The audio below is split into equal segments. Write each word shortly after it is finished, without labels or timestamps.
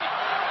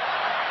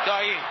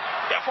دایی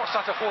یه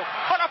فرصت خوب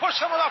حالا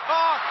پشت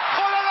مدافعان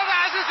خداداد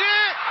عزیزی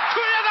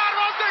توی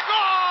دروازه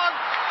گل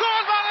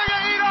برای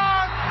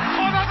ایران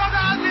خداداد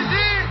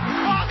عزیزی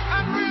باز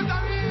هم روی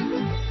زمین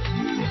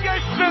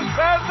گشت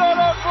سردار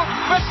آزمون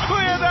به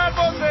توی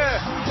دروازه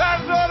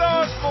سردار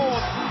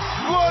آزمون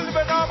گل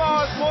به نام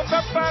آزمون و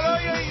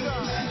برای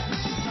ایران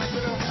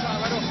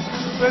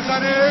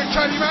بزنه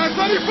کریم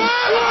انصاری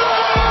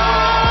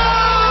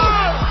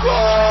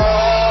گل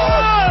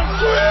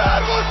توی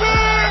دروازه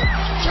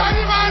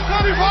کریم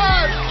انصاری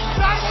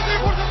دروازه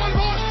پرتغال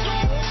باز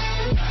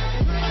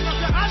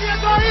علی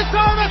دایی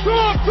صاحب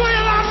توپ توی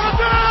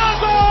دروازه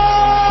گل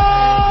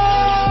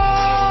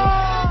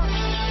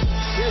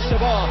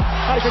اشتباه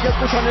حرکت از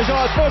کوچان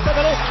نژاد فرصت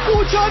برای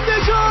کوچان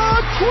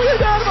نژاد توی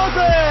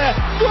دروازه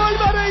گل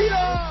برای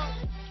ایران.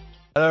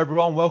 Hello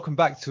everyone, welcome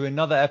back to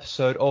another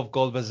episode of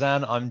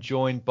Golbazan. I'm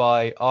joined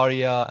by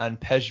Arya and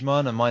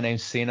Pejman, and my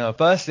name's Sina.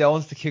 Firstly, I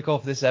wanted to kick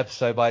off this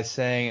episode by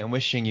saying and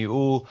wishing you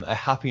all a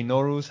happy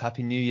Nowruz,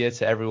 happy New Year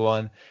to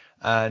everyone.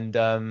 And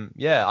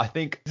I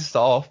think to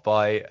start off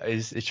by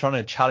is trying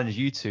to challenge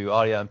you two,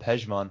 Arya and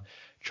Pejman,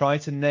 trying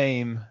to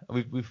name.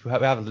 We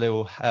have a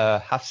little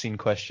half-seen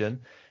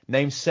question.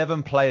 Name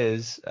 7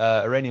 players,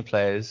 Iranian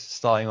players,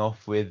 starting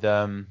off with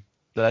the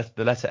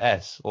letter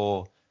S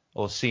or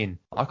Sin.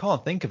 I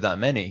can't think of that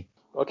many.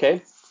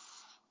 Okay.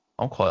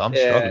 I'm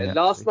struggling.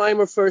 Last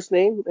name or first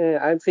name?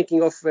 I'm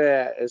thinking of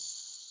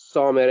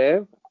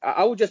Samere.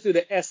 I would just do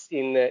the S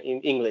in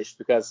English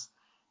because.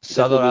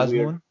 Sadar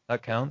Azmoun,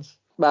 that counts.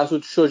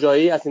 Masoud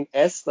Shojaei, as in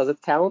S, does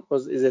it count? Or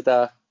is it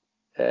a?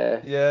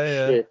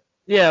 Yeah.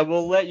 Yeah,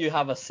 we'll let you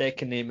have a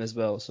second name as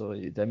well, so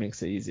that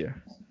makes it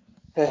easier.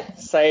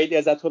 Saeed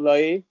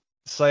Ezatullahi.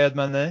 Sayed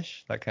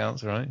Manesh, that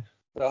counts, right?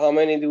 So how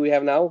many do we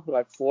have now?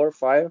 Like 4,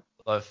 5?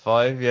 Like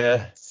 5,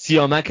 yeah.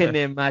 Siamak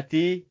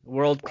Nemati,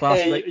 world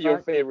class. Your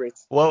favorite.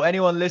 Well,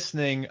 anyone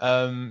listening,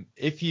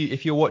 if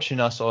you're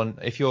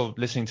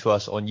listening to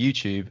us on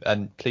YouTube,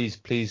 and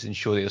please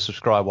ensure that you're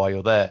subscribed while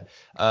you're there.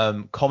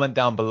 Comment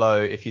down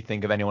below if you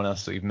think of anyone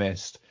else that we've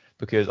missed,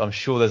 because I'm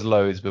sure there's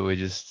loads, but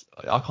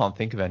I can't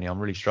think of any. I'm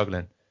really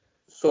struggling.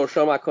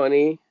 Sorsha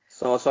Makani,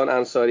 Sasan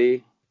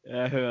Ansari.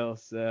 Who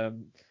else?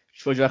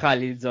 Shoja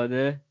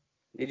Khalilzadeh.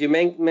 Did you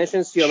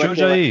mention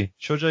Siamak?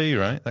 Shojaei,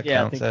 right? That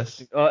counts.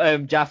 Yes.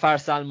 Jafar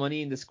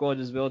Salmani in the squad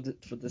as well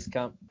for this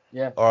camp.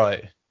 Yeah. All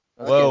right.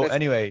 Well,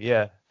 anyway,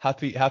 yeah.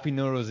 Happy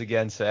Nowruz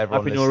again to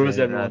everyone listening. Happy Nowruz,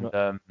 everyone.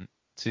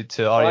 And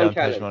to Arya and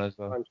Pejman as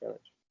well. Fun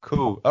challenge.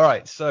 Cool. All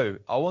right. So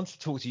I want to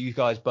talk to you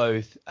guys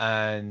both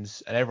and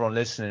everyone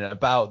listening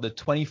about the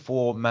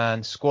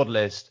 24-man squad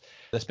list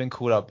that's been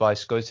called up by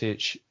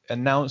Skotic,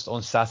 announced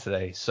on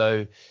Saturday.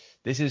 So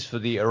this is for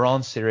the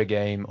Iran-Syria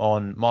game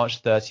on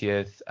March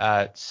 30th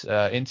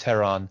in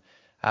Tehran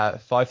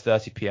at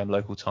 5:30 p.m.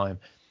 local time.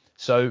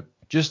 So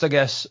just, I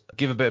guess,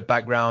 give a bit of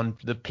background.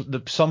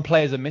 Some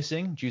players are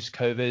missing due to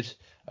COVID,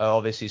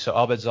 obviously. So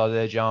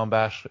Abedzadeh,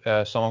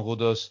 Jahanbakhsh, Saman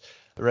Ghodus,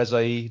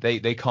 Rezai,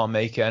 they can't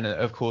make it. And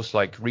of course,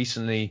 like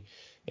recently,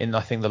 in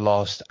I think the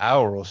last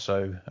hour or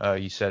so,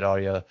 you said,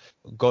 Arya,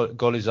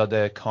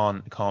 Golizadeh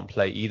can't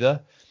play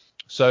either.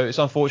 So it's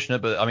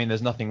unfortunate, but I mean,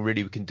 there's nothing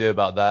really we can do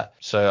about that.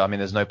 So I mean,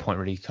 there's no point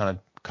really kind of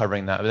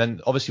covering that. But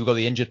then obviously we've got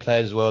the injured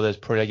players as well. There's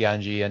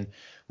Puraganji and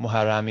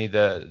Moharami.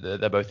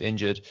 They're both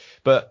injured.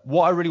 But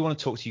what I really want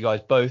to talk to you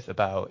guys both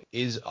about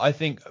is, I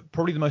think,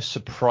 probably the most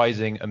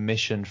surprising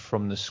omission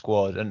from the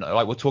squad. And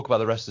like we'll talk about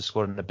the rest of the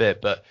squad in a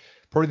bit, but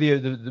probably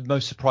the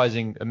most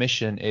surprising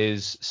omission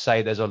is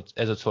Saeed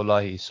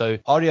Ezatullahi. So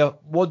Arya,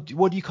 what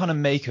do you kind of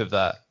make of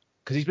that?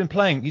 Because he's been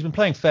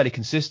playing fairly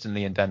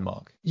consistently in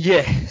Denmark.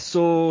 Yeah,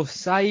 so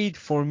Saeed,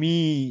 for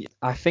me,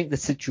 I think the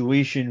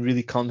situation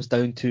really comes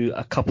down to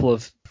a couple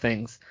of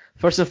things.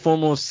 First and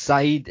foremost,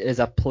 Saeed is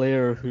a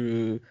player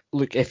who,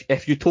 look,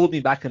 if you told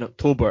me back in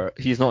October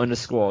he's not in the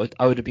squad,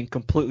 I would have been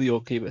completely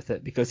okay with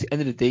it, because at the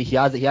end of the day, he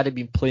hadn't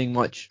been playing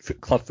much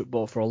club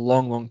football for a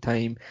long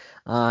time,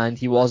 and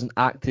he wasn't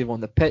active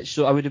on the pitch,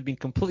 so I would have been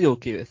completely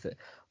okay with it.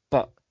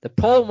 But the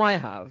problem I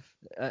have,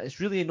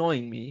 it's really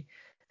annoying me,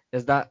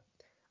 is that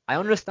I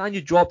understand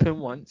you drop him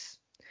once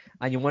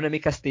and you want to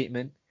make a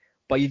statement,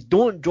 but you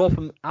don't drop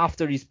him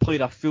after he's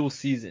played a full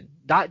season.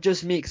 That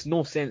just makes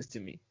no sense to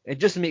me. It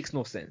just makes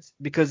no sense,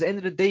 because at the end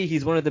of the day,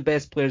 he's one of the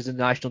best players the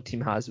national team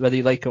has, whether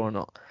you like it or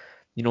not.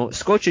 You know,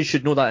 Skotic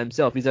should know that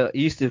himself. He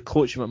used to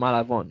coach him at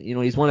Malabon. You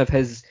know, he's one of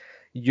his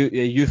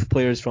youth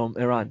players from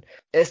Iran.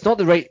 It's not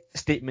the right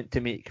statement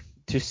to make,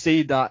 to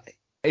say that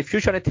if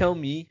you're trying to tell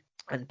me,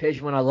 and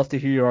Pejman, I'd love to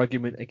hear your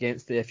argument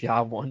against it if you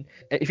have one.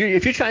 If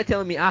you're trying to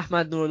tell me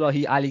Ahmad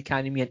Nourullahi, Ali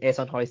Kanemi, and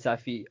Ehsan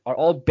Haisafi are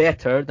all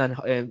better than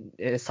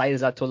Saeed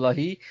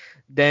Ezatullahi,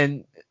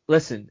 then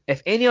listen,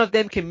 if any of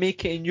them can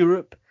make it in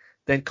Europe,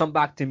 then come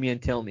back to me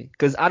and tell me.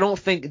 Because I don't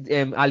think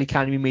Ali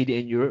Kanemi made it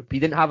in Europe. He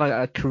didn't have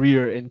a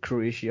career in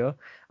Croatia.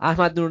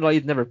 Ahmad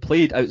Nourullahi never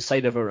played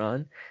outside of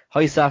Iran.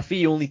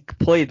 Haisafi only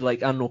played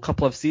a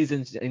couple of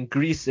seasons in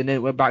Greece and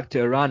then went back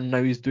to Iran, and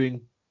now he's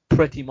doing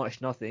pretty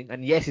much nothing.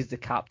 And yes, he's the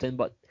captain,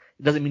 but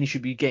it doesn't mean he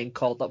should be getting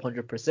called up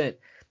 100%.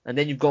 And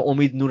then you've got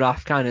Omid Nur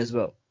Afghan as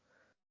well.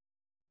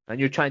 And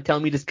you're trying to tell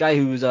me this guy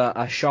who's a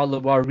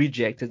Charleroi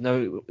reject is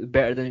now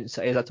better than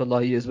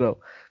Izzatullahi as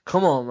well.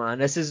 Come on, man.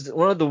 This is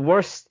one of the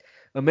worst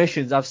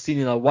omissions I've seen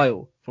in a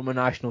while from a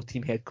national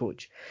team head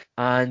coach.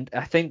 And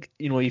I think,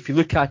 if you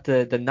look at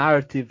the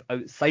narrative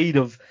outside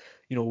of,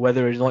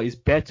 whether or not he's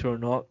better or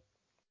not,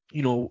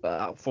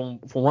 from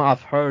what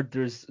I've heard,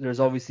 there's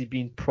obviously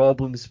been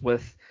problems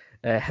with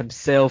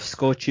himself,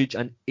 Skocic,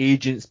 and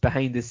agents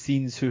behind the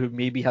scenes who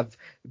maybe have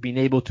been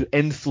able to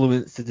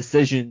influence the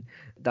decision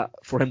that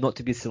for him not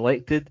to be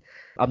selected.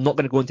 I'm not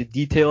going to go into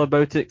detail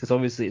about it because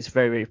obviously it's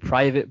very, very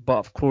private, but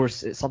of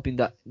course it's something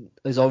that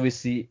is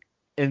obviously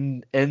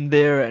in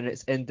there and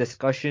it's in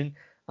discussion,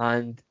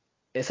 and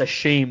it's a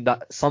shame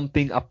that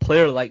a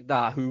player like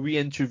that who we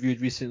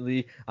interviewed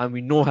recently, and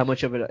we know how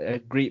much of a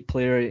great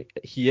player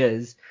he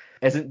is,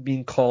 isn't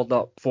being called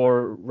up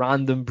for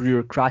random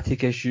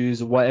bureaucratic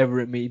issues or whatever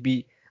it may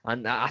be.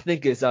 And I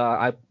think it's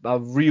a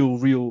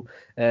real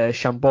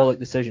shambolic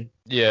decision.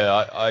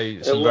 Yeah,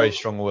 some very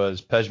strong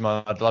words.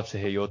 Pejman, I'd love to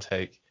hear your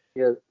take.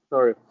 Yeah,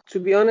 sorry. To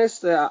be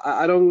honest,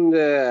 I don't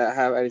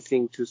have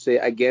anything to say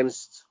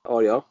against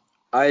Oyo.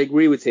 I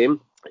agree with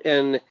him.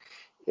 And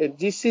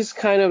this is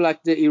kind of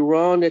like the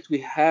Iran that we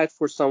had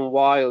for some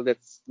while that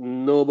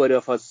nobody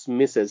of us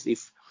misses.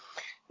 If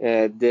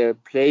the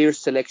player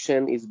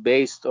selection is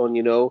based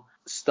on,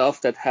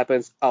 stuff that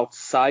happens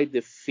outside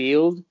the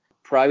field,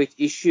 private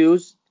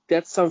issues,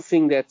 that's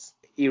something that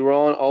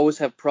Iran always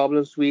have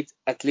problems with,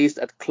 at least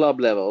at club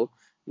level.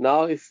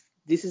 Now, if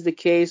this is the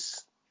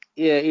case,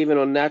 even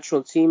on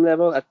national team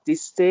level at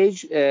this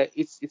stage,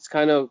 it's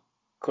kind of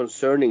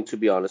concerning, to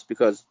be honest,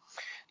 because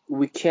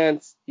we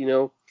can't,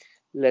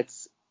 let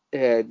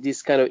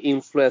this kind of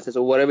influences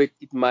or whatever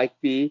it might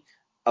be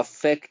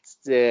affect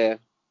the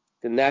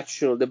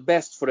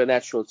best for the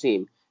national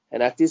team.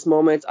 And at this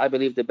moment, I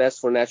believe the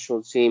best for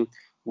national team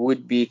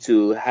would be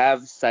to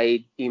have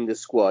Said in the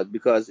squad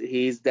because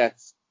he's that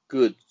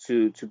good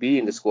to be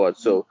in the squad.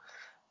 So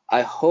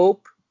I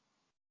hope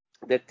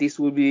that this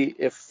will be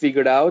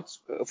figured out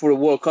for the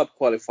World Cup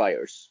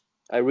qualifiers.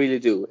 I really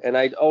do. And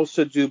I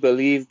also do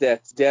believe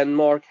that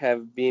Denmark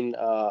have been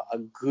a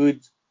good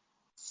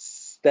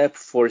step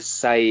for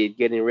Said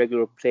getting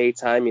regular play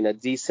time in a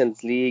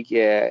decent league,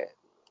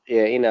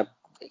 in a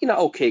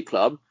okay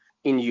club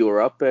in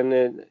Europe,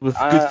 and with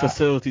good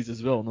facilities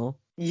as well, no?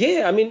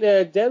 Yeah, I mean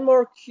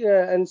Denmark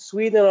and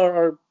Sweden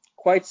are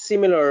quite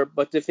similar,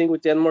 but the thing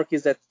with Denmark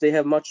is that they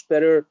have much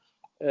better,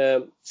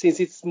 since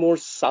it's more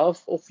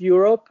south of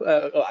Europe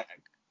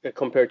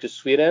compared to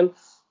Sweden.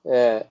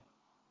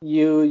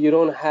 You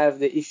don't have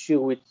the issue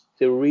with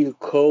the real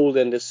cold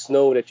and the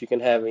snow that you can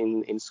have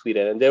in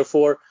Sweden, and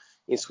therefore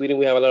in Sweden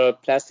we have a lot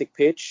of plastic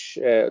pitch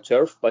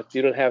turf, but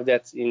you don't have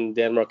that in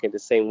Denmark in the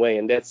same way,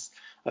 and that's,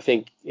 I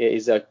think,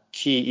 is a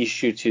key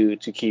issue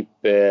to keep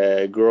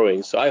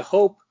growing. So I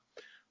hope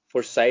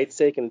for Said's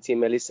sake and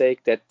Team Melli's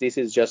sake that this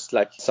is just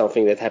like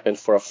something that happened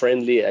for a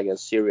friendly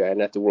against Syria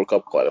and at the World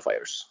Cup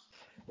qualifiers.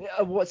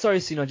 Sorry,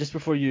 Sino, just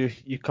before you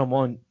come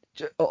on,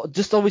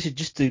 just obviously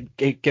just to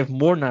give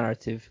more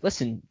narrative.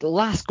 Listen, the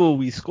last goal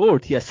we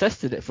scored, he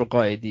assisted it for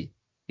Goedi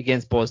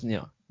against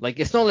Bosnia. Like,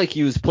 it's not like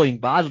he was playing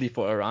badly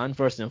for Iran,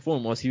 first and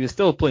foremost. He was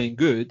still playing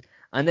good.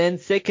 And then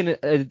second,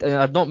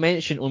 I've not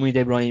mentioned Omid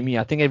Ebrahimi.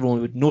 I think everyone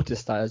would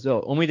notice that as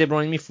well. Omid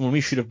Ebrahimi, for me,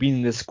 should have been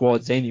in the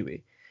squads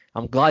anyway.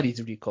 I'm glad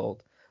he's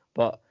recalled.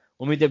 But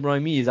Omid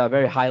Ebrahimi is a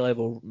very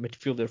high-level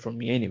midfielder for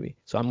me anyway.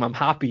 So I'm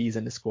happy he's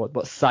in the squad.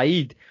 But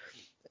Said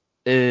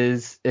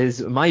is,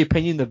 in my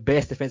opinion, the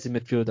best defensive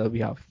midfielder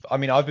we have. I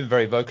mean, I've been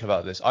very vocal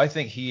about this. I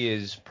think he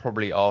is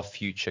probably our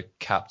future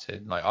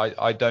captain. Like,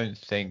 I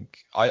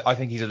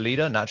think he's a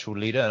leader, natural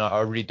leader, and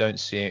I really don't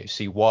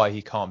see why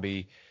he can't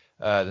be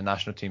the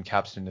national team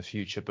captain in the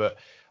future. But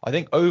I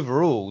think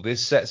overall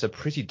this sets a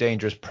pretty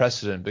dangerous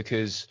precedent,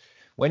 because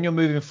when you're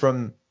moving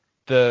from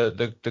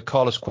the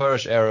Carlos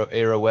Queiroz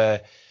era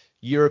where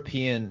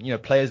European,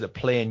 players that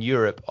play in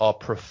Europe are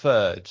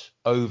preferred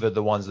over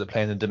the ones that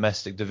play in the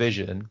domestic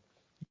division,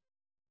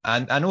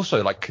 and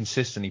also like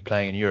consistently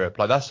playing in Europe,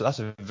 like that's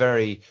a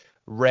very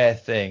rare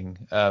thing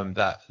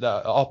that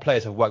our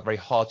players have worked very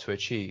hard to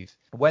achieve.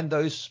 When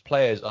those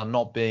players are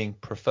not being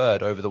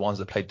preferred over the ones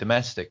that play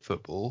domestic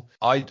football,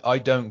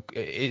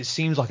 it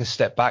seems like a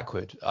step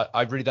backward.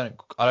 I really don't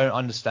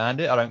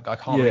understand it. I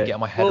can't really get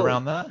my head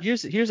around that.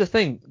 Here's the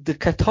thing: the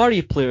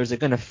Qatari players are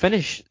going to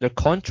finish their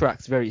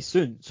contracts very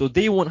soon, so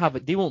they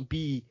won't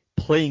be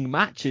playing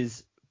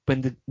matches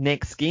when the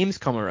next games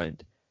come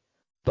around.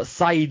 But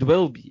Said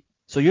will be.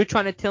 So you're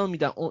trying to tell me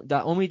that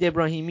Omid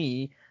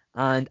Ebrahimi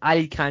and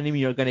Ali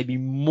Kanemi are going to be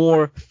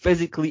more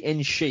physically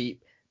in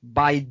shape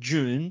by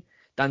June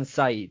than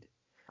Said,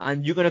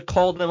 and you're going to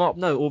call them up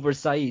now over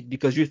Said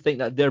because you think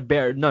that they're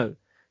better now.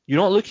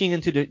 You're not looking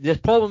into the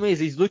problem is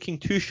he's looking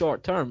too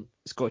short term,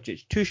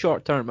 Skocic, too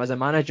short term as a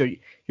manager.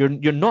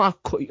 You're not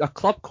a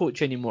club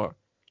coach anymore.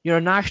 You're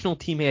a national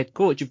team head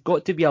coach. You've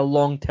got to be a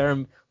long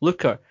term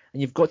looker,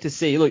 and you've got to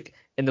say, look,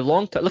 in the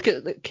long term, look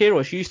at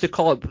Queiroz. He used to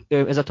call up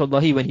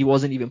Izzatullahi when he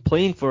wasn't even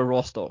playing for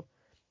Rostov.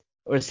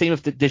 Or the same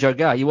with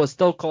Desjardins. He was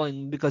still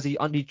calling because he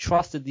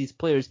trusted these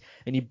players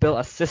and he built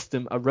a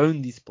system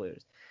around these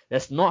players.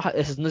 This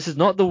is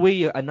not the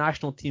way a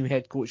national team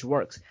head coach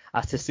works,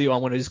 as to say, oh, I'm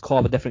going to just call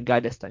up a different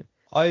guy this time.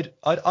 I'd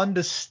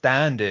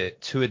understand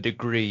it to a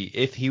degree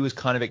if he was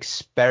kind of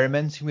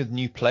experimenting with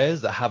new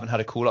players that haven't had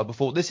a call up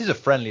before. This is a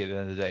friendly at the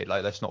end of the day,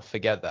 like let's not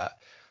forget that.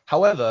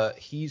 However,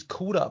 he's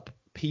called up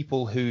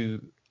people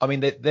who, I mean,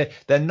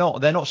 they're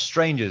not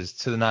strangers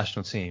to the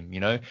national team, you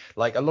know.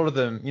 Like a lot of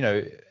them, you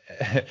know,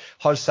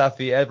 Haj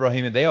Safi,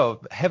 Ibrahim, they are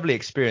heavily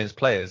experienced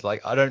players.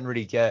 Like I don't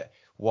really get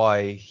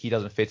why he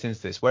doesn't fit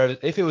into this. Whereas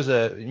if it was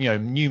a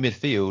new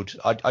midfield,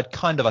 I'd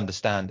kind of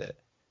understand it.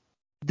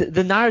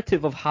 The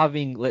narrative of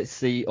having, let's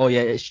say, oh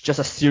yeah, it's just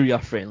a Syria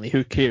friendly,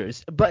 who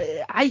cares? But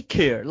I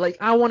care. Like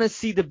I want to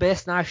see the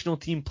best national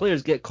team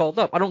players get called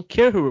up. I don't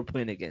care who we're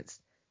playing against.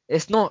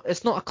 It's not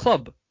a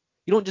club.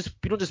 You don't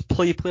just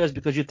play players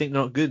because you think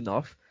they're not good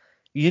enough.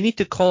 You need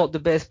to call up the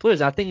best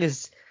players. I think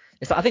it's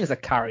a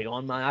carry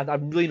on, man.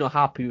 I'm really not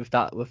happy with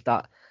that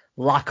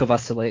lack of a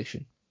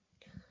selection.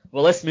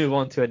 Well, let's move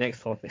on to our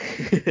next topic.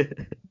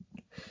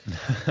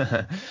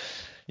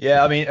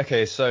 Yeah, I mean,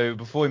 okay, so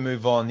before we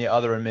move on, the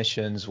other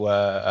omissions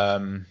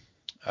were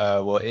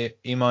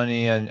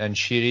Imani and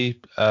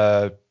Shiri.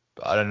 I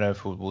don't know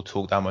if we'll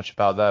talk that much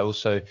about that.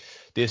 Also,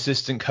 the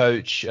assistant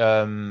coach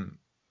will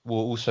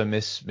also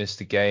miss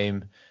the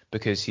game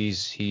because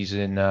he's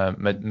in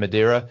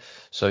Madeira,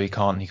 so he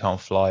can't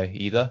fly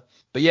either.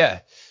 But yeah,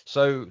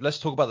 so let's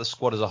talk about the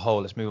squad as a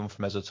whole. Let's move on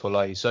from Ezra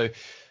Tolai. So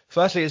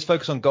firstly, let's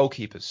focus on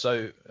goalkeepers.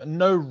 So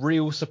no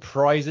real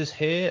surprises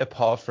here,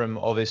 apart from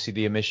obviously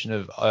the omission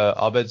of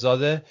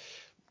Abedzadeh.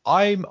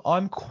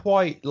 I'm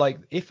quite like,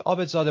 if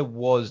Abedzadeh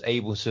was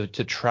able to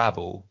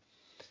travel,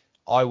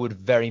 I would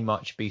very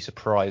much be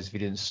surprised if he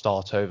didn't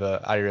start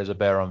over Alireza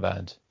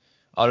Beiranvand.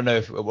 I don't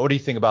know. What do you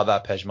think about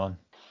that, Pejman?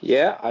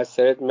 Yeah, I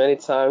said it many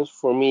times.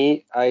 For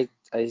me, I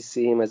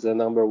see him as the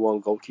number one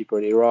goalkeeper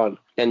in Iran.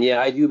 And yeah,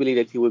 I do believe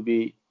that he will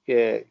be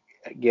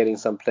getting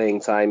some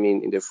playing time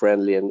in the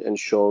friendly and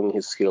showing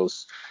his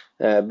skills.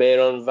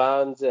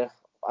 Beiranvand,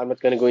 I'm not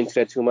going to go into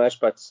that too much,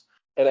 but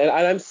and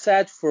I'm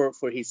sad for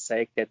his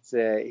sake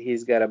that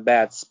he's got a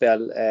bad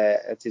spell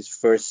at his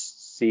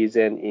first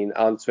season in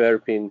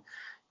Antwerp in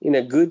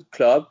a good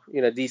club,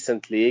 in a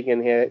decent league,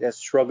 and he has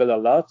struggled a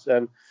lot.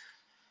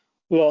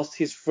 Lost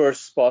his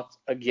first spot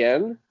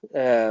again.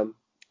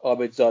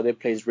 Abedzadeh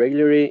plays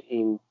regularly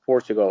in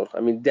Portugal.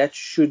 I mean, that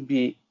should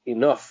be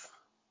enough,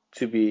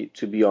 to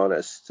be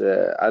honest.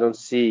 I don't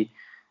see,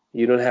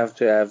 you don't have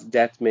to have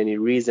that many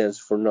reasons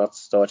for not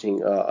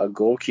starting a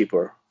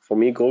goalkeeper. For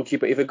me,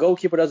 if a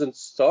goalkeeper doesn't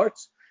start,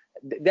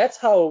 that's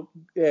how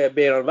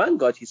Beiranvand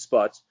got his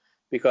spot,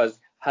 because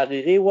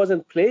Hariri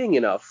wasn't playing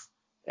enough,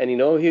 and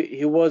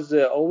he was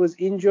always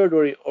injured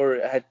or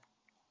had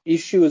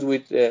issues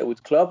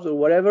with clubs or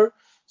whatever.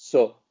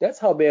 So that's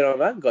how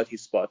Beiranvand got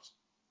his spot.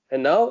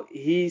 And now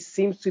he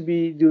seems to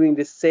be doing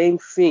the same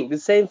thing. The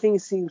same thing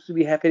seems to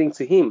be happening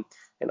to him,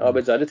 and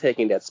Abedzadeh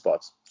taking that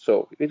spot.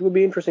 So it will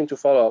be interesting to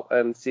follow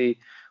and see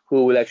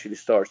who will actually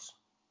start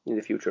in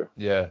the future.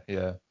 Yeah.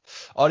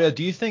 Arya,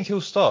 do you think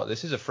he'll start?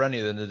 This is a friendly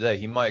at the end of the day.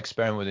 He might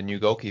experiment with a new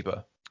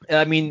goalkeeper.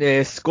 I mean,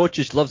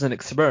 Skocic loves an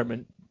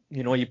experiment.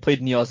 You know, he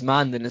played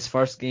Niozmand in his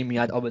first game. He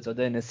had Abedzadeh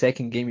in his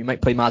second game. He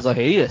might play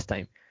Mazaheri this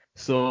time.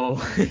 So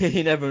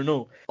you never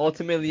know.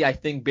 Ultimately, I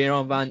think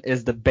Beiranvand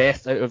is the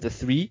best out of the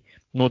three,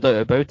 no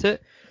doubt about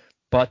it.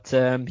 But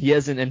he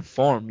isn't in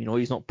form. You know,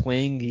 he's not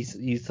playing. He's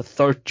the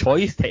third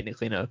choice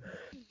technically now.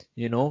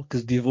 You know,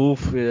 because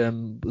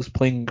Devaux was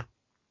playing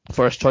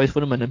first choice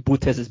for him, and then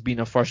Boutez has been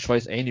a first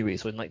choice anyway,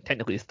 so like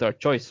technically his third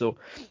choice. So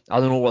I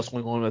don't know what's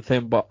going on with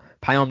him, but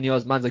Payam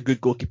Niozmand's a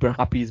good goalkeeper. I'm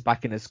happy he's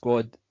back in the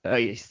squad.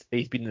 He's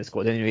been in the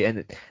squad anyway,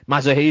 and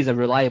Mazaheri is a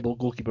reliable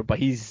goalkeeper, but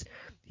he's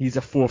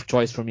a fourth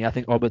choice for me. I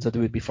think Abedzadeh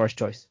would be first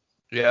choice.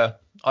 Yeah,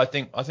 I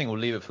think we'll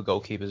leave it for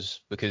goalkeepers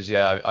because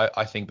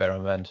I think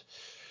Beiranvand.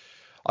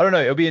 I don't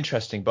know, it'll be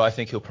interesting, but I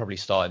think he'll probably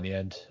start in the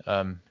end,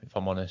 if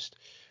I'm honest.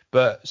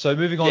 But so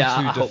moving on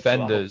to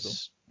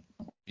defenders.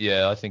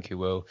 Yeah, I think he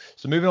will.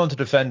 So moving on to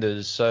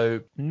defenders.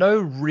 So no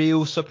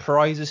real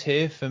surprises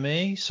here for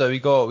me. So we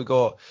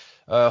got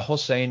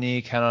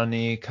Hosseini,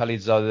 Kanani,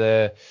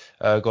 Khalidzadeh,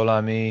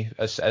 Golami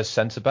as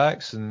centre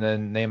backs, and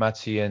then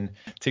Neymati and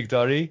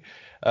Tighdari,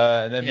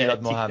 and then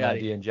Milad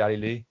Mohammadi and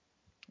Jalili.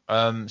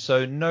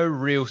 So no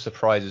real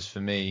surprises for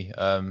me.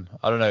 I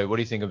don't know. What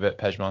do you think of it,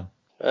 Pejman?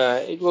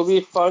 It will be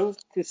fun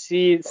to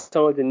see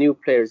some of the new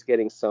players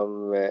getting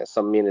some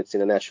minutes in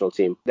the national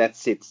team.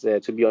 That's it.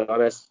 To be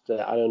honest,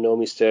 I don't know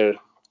Mr.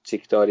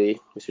 Tighdari,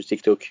 Mr.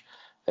 Tiktuk,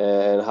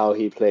 and how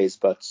he plays,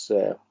 but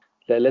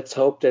let's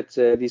hope that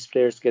these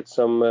players get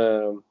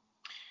some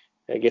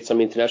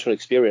international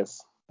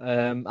experience.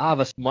 I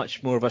have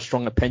much more of a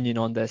strong opinion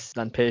on this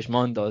than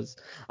Pejman does.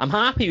 I'm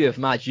happy with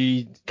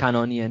Majid,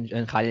 Kanani,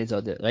 and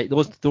Khalidzadeh. Like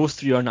those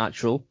three are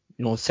natural.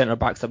 You know, centre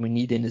backs that we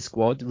need in the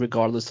squad,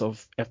 regardless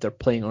of if they're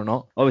playing or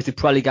not. Obviously,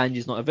 Prali Ganji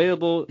is not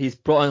available. He's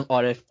brought in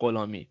Aref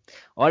Golami.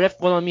 Aref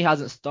Golami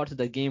hasn't started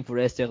a game for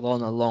Esteghlal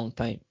in a long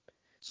time.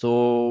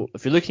 So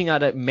if you're looking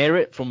at it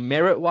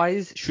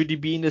merit-wise, should he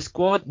be in the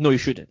squad? No, he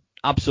shouldn't.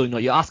 Absolutely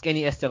not. You ask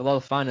any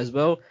Esteghlal fan as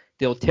well,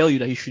 they'll tell you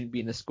that he shouldn't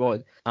be in the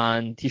squad,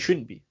 and he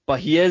shouldn't be.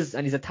 But he is,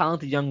 and he's a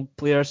talented young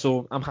player,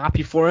 so I'm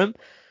happy for him,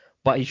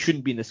 but he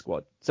shouldn't be in the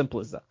squad. Simple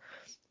as that.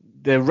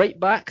 The right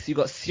backs, you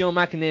got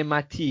Siomakne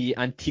Mati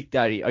and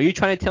Tikdari. Are you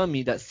trying to tell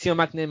me that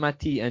Siomakne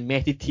Mati and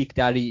Mehdi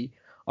Tikdari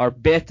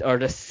are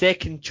the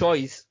second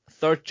choice,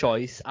 third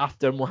choice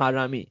after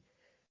Moharami?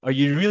 Are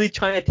you really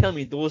trying to tell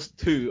me those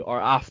two are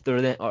after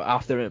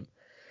him?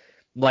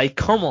 Like,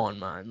 come on,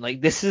 man. Like,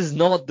 this is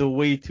not the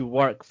way to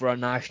work for a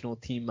national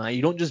team, man.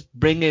 You don't just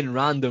bring in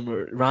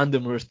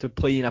randomers to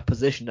play in a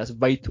position that's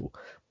vital.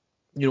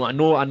 You know, I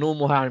know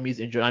Moharami's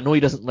injured. I know he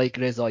doesn't like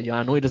Reza.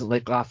 I know he doesn't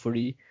like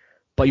Ghaffari.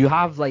 But you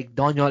have like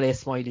Daniel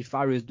Esmaili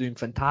Faru who's doing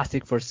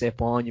fantastic for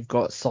Sepon. You've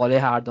got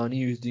Saleh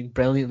Ardani who's doing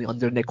brilliantly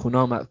under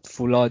Nekunam at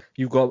Fulad.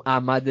 You've got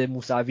Ahmad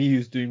Mousavi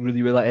who's doing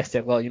really well at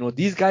Esteghlal. You know,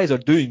 these guys are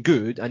doing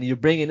good, and you're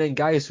bringing in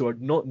guys who are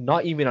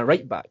not even a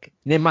right back.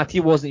 Nemati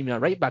wasn't even a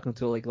right back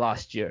until like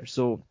last year.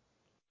 So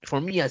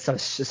for me,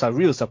 it's a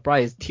real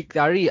surprise.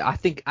 Tikdari,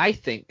 I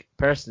think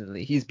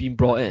personally, he's been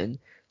brought in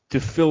to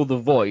fill the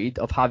void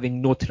of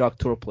having no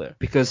Traktor player,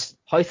 because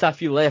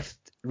Hoysafi left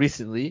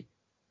recently.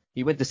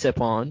 He went to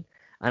Sepon.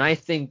 And I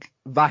think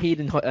Vahid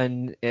and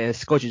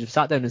Skojic have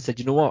sat down and said,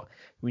 you know what,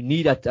 we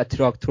need a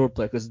Traktor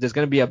player, because there's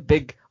going to be a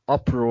big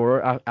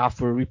uproar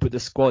after we put the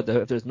squad out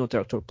if there's no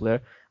Traktor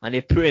player. And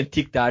they put in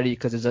Tikdari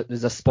because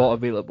there's a spot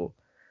available.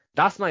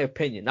 That's my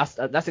opinion.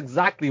 That's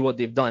exactly what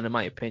they've done, in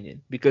my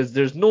opinion, because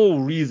there's no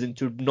reason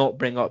to not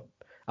bring up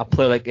a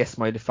player like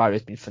Esmail Fari,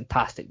 who's been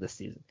fantastic this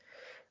season.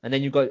 And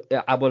then you've got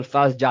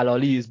Abolfaz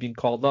Jalali, who's been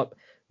called up,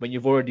 when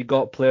you've already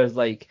got players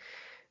like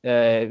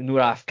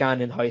Noor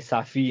Afghan and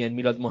Hoysafi and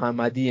Milad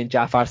Mohammadi and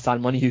Jafar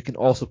Salmani who can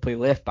also play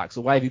left back.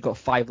 So why have you got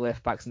 5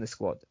 left backs in the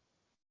squad?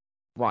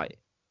 Why?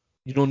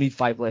 You don't need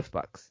 5 left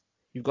backs.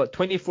 You've got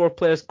 24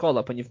 players called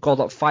up and you've called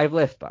up 5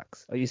 left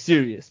backs. Are you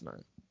serious,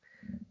 man?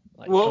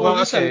 Like,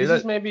 listen, this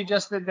is maybe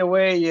just the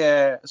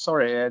way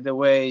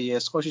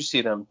Scottish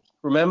see them.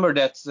 Remember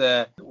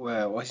that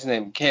what's his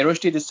name?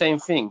 Queiroz did the same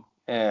thing.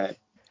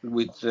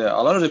 With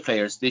a lot of the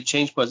players, they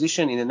changed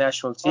position in the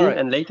national team,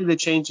 and later they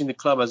changed in the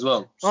club as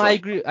well. So I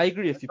agree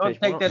with you. Don't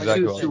take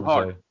that too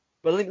hard.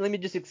 But let me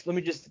just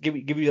give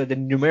you the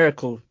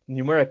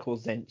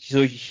numericals then.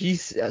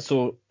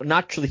 So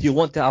naturally he'll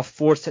want to have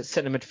 4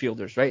 centre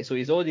midfielders, right? So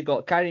he's already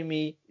got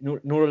Karimi,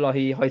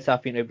 Nourallahi,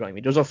 Hoysafi, and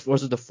Ibrahimi. Those are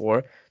the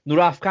 4.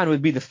 Noor Afghan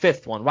would be the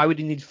 5th one. Why would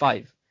he need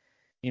 5?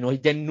 You know,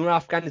 then Noor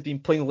Afghan has been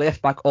playing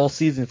left back all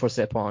season for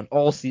Sepon,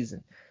 all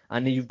season,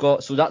 and then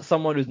so that's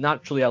someone who's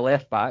naturally a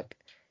left back.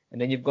 And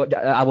then you've got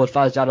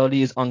Abolfaz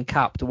Jalali is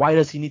uncapped. Why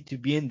does he need to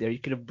be in there? You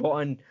could have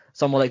brought in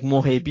someone like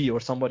Mohebi or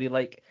somebody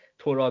like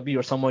Torabi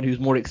or someone who's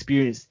more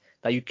experienced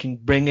that you can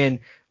bring in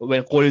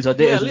when Qori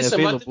Zadeh isn't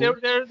available.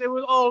 But there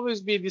will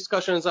always be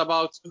discussions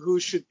about who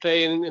should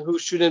play and who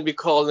shouldn't be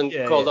called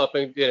up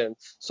and didn't.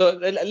 So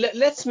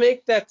let's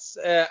make that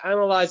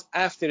analyze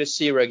after the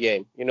Sierra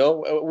game. You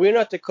know, we're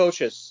not the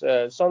coaches.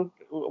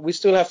 We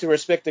still have to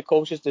respect the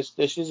coaches'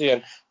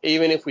 decision,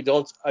 even if we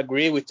don't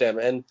agree with them.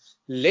 And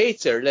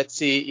later, let's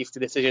see if the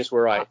decisions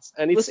were right.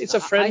 And it's a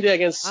friendly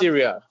against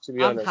Syria, to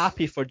be honest. I'm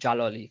happy for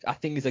Jalali. I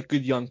think he's a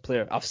good young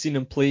player. I've seen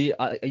him play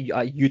at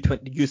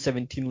U20,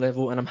 U17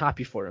 level, and I'm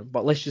happy for him.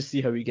 But let's just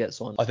see how he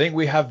gets on. I think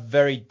we have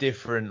very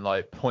different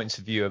points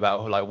of view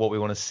about what we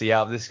want to see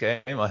out of this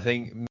game. I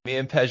think me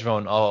and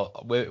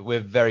Pejman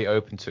we're very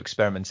open to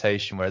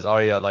experimentation, whereas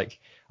Arya,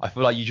 I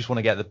feel like you just want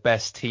to get the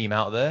best team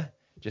out there.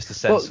 Just to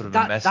send sort of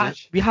a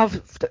message. We have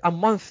a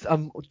month,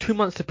 2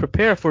 months to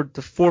prepare for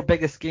the 4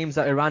 biggest games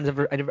that Iran's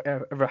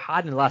ever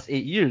had in the last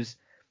 8 years.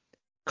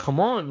 Come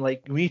on, we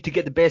need to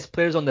get the best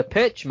players on the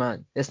pitch,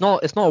 man. It's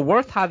not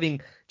worth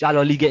having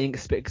Jalali getting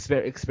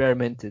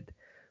experimented.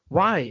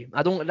 Why?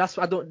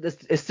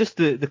 It's just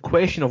the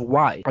question of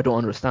why. I don't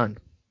understand.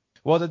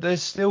 Well,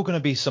 there's still going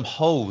to be some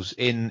holes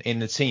in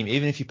the team.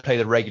 Even if you play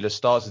the regular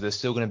starters, there's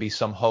still going to be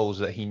some holes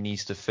that he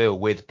needs to fill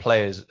with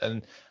players.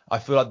 And I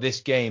feel like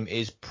this game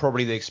is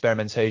probably the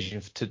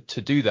experimentation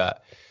to do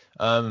that.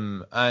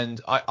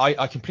 And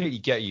I completely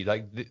get you.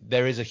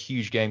 There is a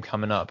huge game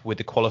coming up with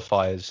the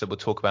qualifiers that we'll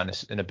talk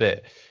about in a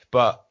bit.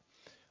 But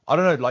I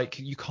don't know,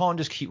 you can't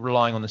just keep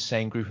relying on the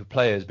same group of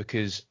players,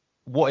 because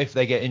what if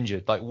they get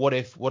injured? What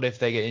if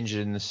they get injured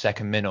in the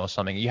second minute or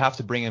something? You have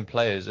to bring in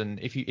players, and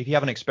if you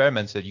haven't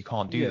experimented, you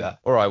can't do that.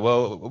 All right,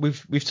 well,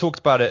 we've talked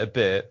about it a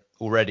bit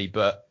already,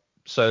 but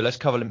so let's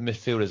cover the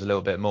midfielders a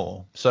little bit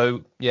more.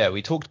 So yeah,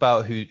 we talked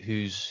about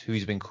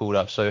who's been called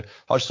up. So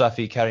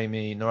Hoysafi,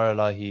 Karimi,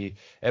 Nourallahi,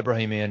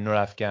 Ibrahimi, and Noor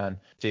Afghan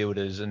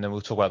fielders, and then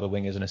we'll talk about the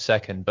wingers in a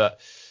second.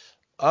 But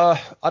I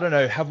don't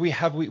know.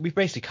 We've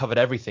basically covered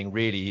everything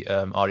really,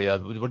 Arya.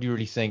 What do you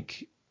really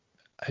think?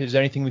 Is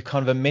there anything we've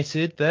kind of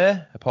omitted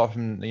there, apart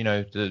from,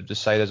 the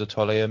Sailors or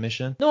Tolea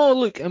mission? No,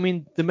 look, I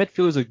mean, the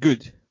midfielders are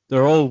good.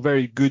 They're all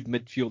very good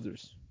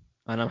midfielders.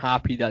 And I'm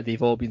happy that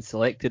they've all been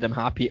selected. I'm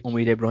happy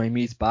Omid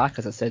Ibrahimi is back.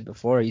 As I said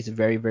before, he's a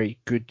very, very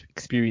good,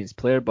 experienced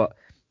player. But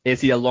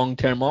is he a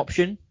long-term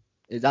option?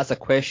 That's a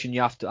question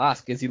you have to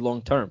ask. Is he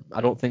long term?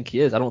 I don't think he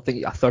is. I don't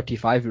think a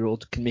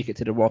 35-year-old can make it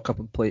to the World Cup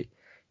and play.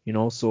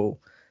 So,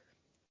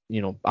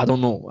 I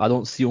don't know. I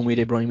don't see Omid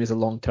Ibrahim as a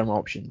long-term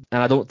option.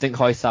 And I don't think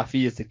Hoy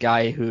Safi is the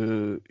guy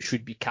who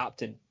should be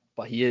captain,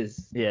 but he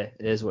is. Yeah,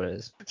 it is what it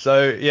is.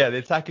 So, yeah, the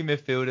attacking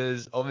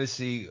midfielders,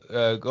 obviously,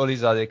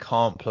 Golizade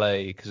can't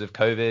play because of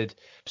COVID.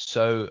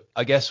 So,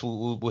 I guess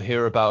we'll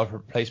hear about a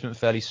replacement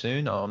fairly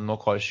soon. I'm not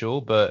quite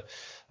sure. But,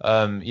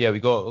 we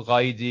got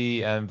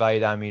Ghaidi and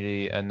Vaid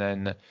Amiri and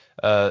then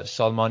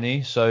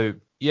Salmani. So,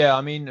 yeah,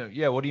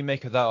 what do you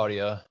make of that,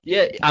 Arya?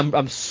 Yeah,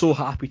 I'm so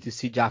happy to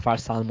see Jafar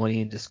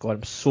Salmani in the squad.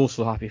 I'm so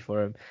happy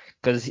for him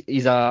because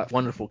he's a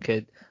wonderful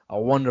kid, a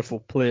wonderful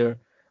player.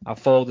 I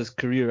followed his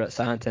career at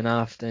Southampton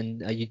Aft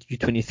and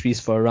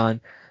U23s for Iran.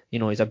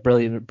 He's a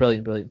brilliant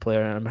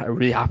player, and I'm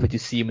really happy to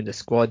see him in the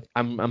squad.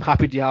 I'm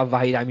happy to have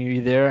Vahid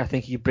Amiri there. I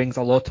think he brings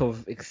a lot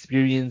of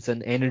experience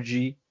and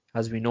energy.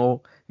 As we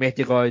know,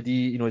 Mehdi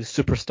Ghaidi, the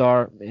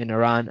superstar in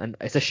Iran, and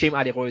it's a shame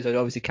Ali Ghaidi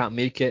obviously can't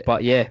make it.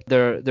 But yeah,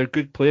 they're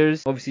good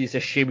players. Obviously, it's a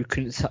shame we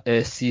couldn't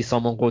see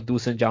someone go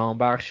Dusan Jahan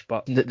Bakhsh,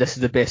 but this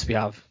is the best we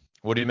have.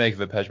 What do you make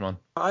of it, Pejman?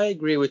 I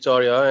agree with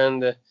Arya,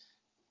 and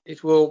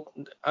it will.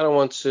 I don't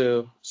want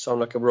to sound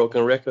like a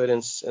broken record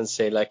and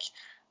say like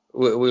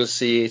we'll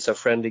see it's a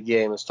friendly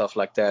game and stuff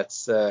like that.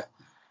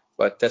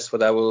 But that's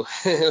what I will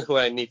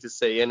what I need to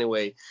say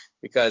anyway,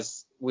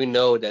 because we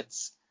know that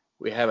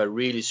we have a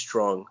really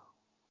strong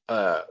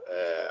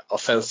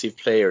offensive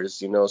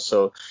players,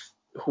 so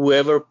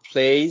whoever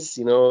plays,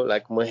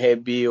 like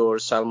Mohebi or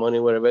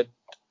Salmani, whatever,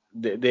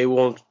 they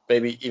won't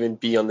maybe even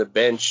be on the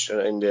bench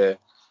in the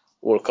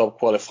World Cup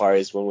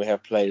qualifiers when we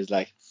have players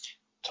like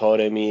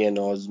Taremi and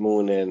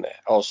Azmoun and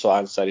also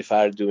Ansari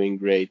Fard doing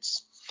great.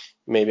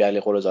 Maybe Ali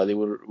Golazade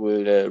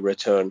will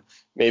return.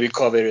 Maybe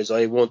Kaveh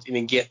Rezai won't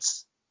even get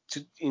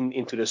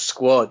into the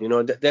squad.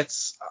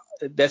 That's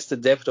the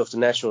depth of the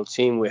national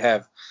team we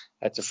have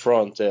at the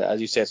front. As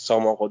you said,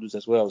 Salman Ghoddos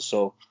as well.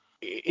 So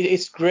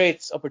it's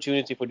great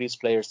opportunity for these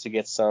players to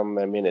get some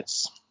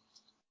minutes.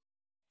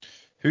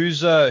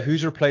 Who's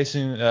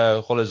replacing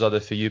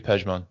Golazade for you,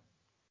 Pejman?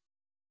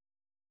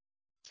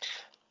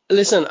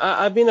 Listen,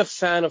 I've been a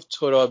fan of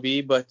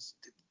Torabi, but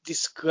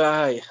this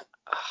guy,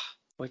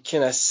 what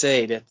can I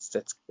say?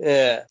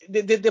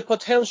 The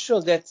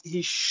potential that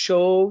he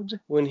showed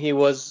when he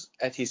was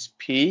at his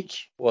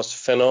peak was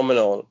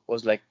phenomenal.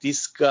 Was like,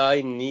 this guy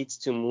needs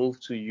to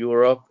move to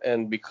Europe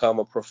and become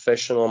a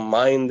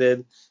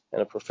professional-minded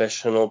and a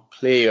professional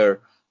player,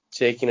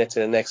 taking it to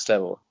the next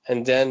level.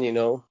 And then,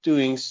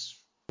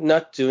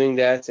 not doing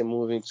that and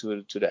moving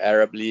to the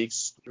Arab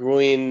leagues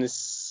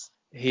ruins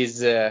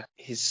his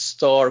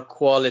star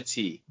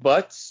quality.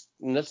 But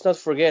let's not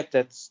forget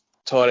that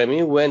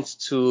Taremi went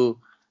to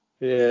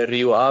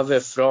Rio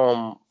Ave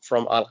from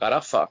Al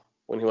Gharafa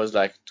when he was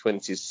like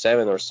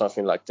 27 or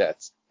something like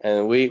that.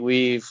 And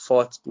we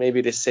thought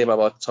maybe the same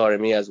about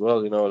Taremi as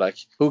well. Like,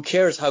 who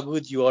cares how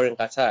good you are in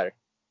Qatar?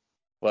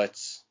 But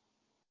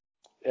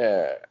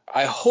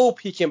I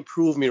hope he can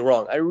prove me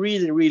wrong. I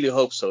really, really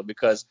hope so,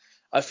 because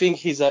I think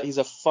he's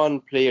a fun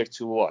player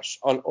to watch,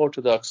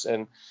 unorthodox,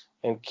 and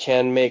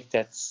can make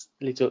that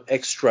little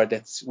extra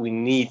that we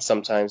need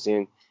sometimes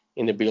in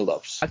the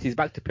build-ups. He's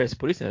back to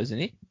Persepolis now, isn't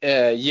he?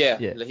 Yeah.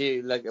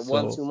 He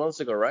 1-2 months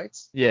ago, right?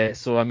 Yeah.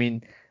 So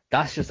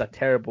that's just a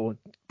terrible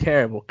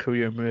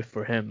career move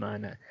for him,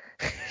 man.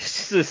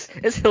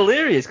 It's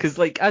hilarious because,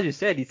 like as you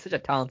said, he's such a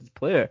talented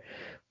player.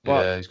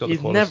 But yeah, he's got the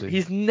quality.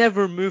 He's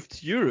never moved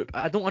to Europe.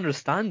 I don't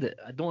understand it.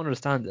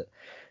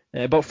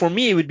 But for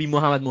me, it would be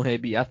Mohamed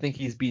Mohebi. I think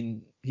he's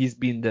been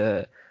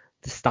the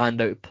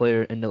standout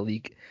player in the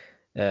league.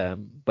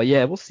 But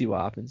yeah, we'll see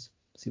what happens.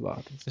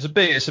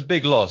 It's a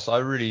big loss. I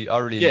really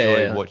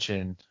enjoy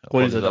watching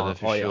Golazade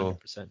for sure.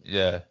 100%.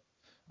 Yeah,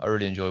 I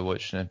really enjoy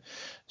watching him.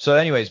 So,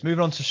 anyways, moving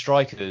on to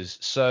strikers.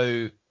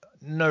 So,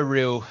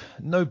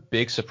 no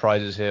big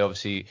surprises here.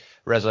 Obviously,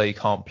 Reza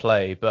can't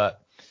play,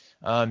 but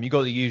you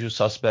got the usual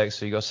suspects.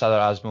 So you got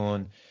Salah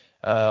Azmoun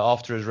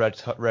after his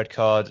red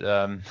card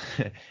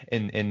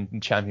in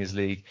Champions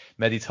League.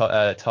 Mehdi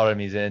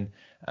Taremi's in.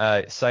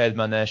 Sayed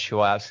Manesh, who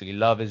I absolutely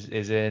love,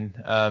 is in,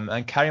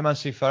 and Karim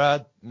Ansari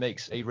Farad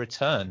makes a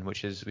return,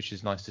 which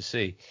is nice to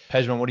see.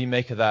 Pejman, what do you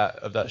make of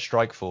that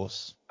strike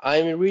force?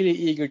 I'm really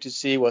eager to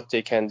see what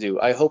they can do.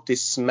 I hope they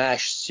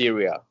smash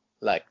Syria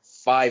like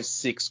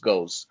 5-6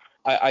 goals.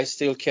 I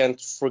still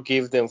can't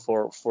forgive them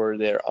for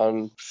their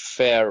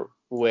unfair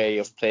way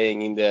of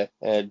playing in the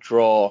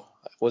draw.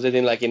 Was it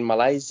in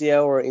Malaysia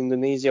or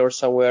Indonesia or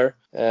somewhere?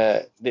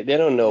 They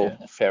don't know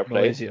fair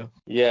play. Malaysia.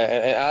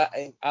 Yeah,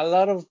 and a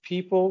lot of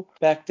people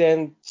back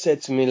then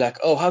said to me like,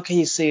 "Oh, how can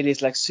you say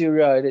this? Like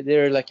Syria,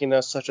 they're like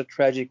in such a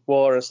tragic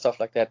war and stuff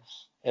like that."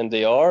 And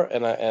they are,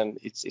 and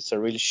it's a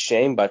really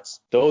shame. But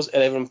those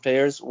 11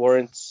 players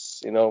weren't,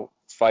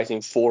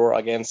 fighting for or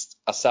against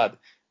Assad.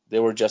 They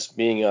were just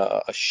being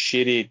a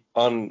shitty,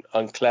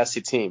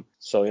 unclassy team.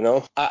 So,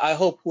 I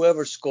hope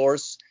whoever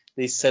scores,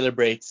 they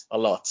celebrate a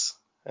lot.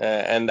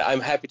 And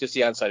I'm happy to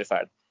see Ansari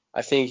Fard.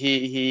 I think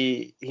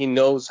he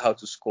knows how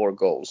to score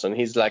goals, and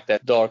he's like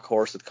that dark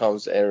horse that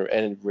comes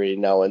every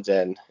now and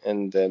then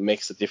and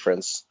makes a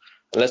difference.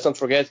 And let's not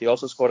forget, he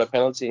also scored a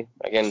penalty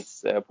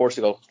against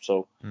Portugal.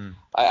 So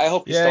I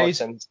hope he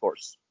starts and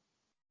scores.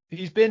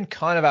 He's been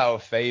kind of out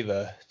of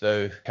favour,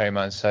 though,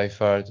 Kariman so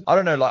far. I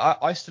don't know, like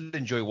I still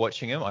enjoy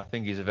watching him. I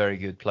think he's a very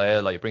good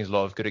player. Like, he brings a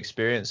lot of good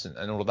experience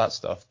and all of that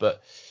stuff.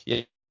 But yeah,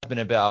 he's been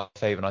a bit out of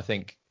favour, and I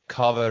think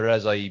Kava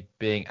Reza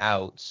being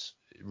out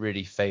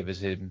really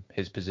favours him,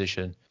 his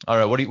position. I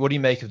don't know. What do you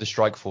make of the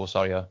strike force,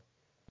 Arya?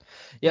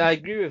 Yeah, I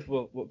agree with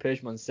what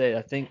Pejman said.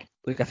 I think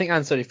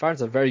Ansari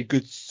Farid's a very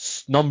good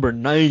number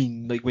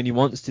 9. Like, when he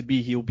wants to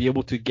be, he'll be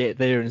able to get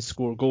there and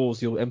score goals.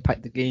 He'll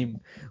impact the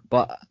game.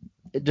 But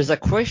there's a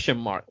question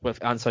mark with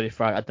Ansari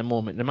Farid at the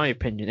moment, in my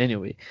opinion,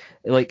 anyway.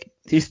 Like,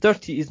 he's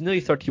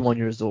nearly 31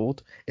 years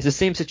old. It's the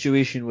same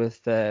situation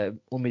with Omid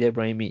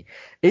Ebrahimi.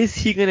 Is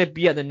he going to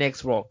be at the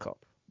next World Cup?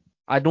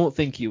 I don't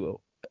think he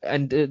will.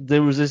 And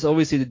there was this,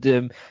 obviously,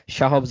 Shahab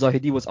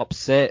Zahidi was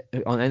upset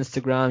on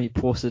Instagram. He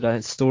posted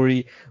a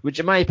story, which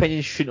in my opinion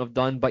he shouldn't have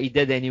done, but he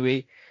did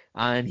anyway.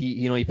 And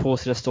he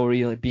posted a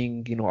story like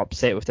being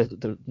upset with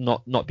the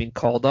not being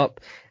called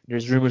up.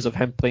 There's rumors of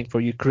him playing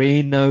for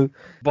Ukraine now,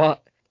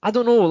 but I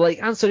don't know. Like,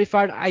 Ansari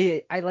Farid,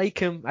 I like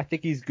him. I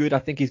think he's good. I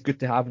think he's good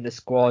to have in the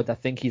squad. I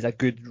think he's a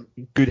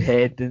good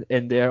head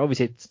in there.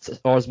 Obviously, it's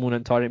Osman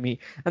and Taremi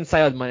and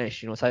Sayed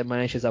Manesh. Sayed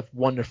Manesh is a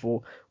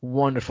wonderful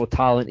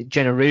talent,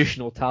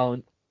 generational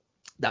talent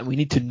that we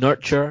need to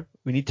nurture.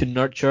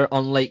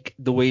 Unlike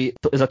the way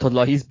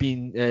Izzatullah he's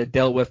being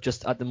dealt with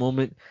just at the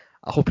moment.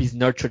 I hope he's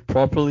nurtured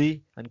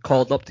properly and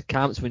called up to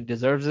camps when he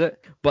deserves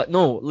it. But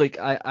no, like,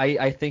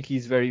 I think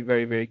he's very,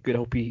 very, very good. I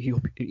hope he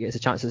gets a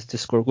chance to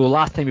score a goal.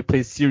 Last time he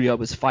played Syria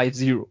was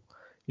 5-0.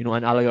 And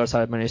Aligar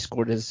Saad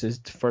scored his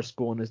first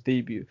goal on his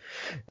debut.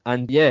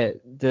 And yeah,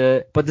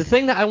 but the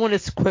thing that I want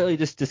to quickly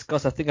just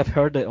discuss, I think I've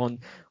heard it on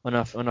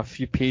a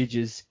few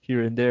pages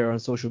here and there on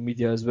social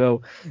media as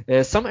well.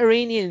 Some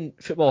Iranian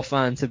football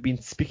fans have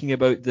been speaking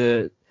about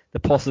the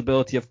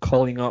possibility of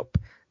calling up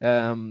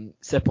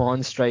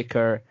Sepahan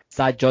striker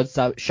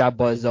Sajjad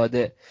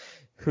Shahbazadeh,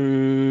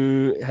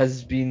 who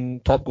has been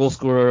top goal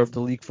scorer of the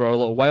league for a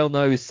little while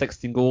now. He's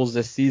 16 goals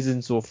this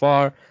season so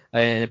far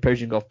in the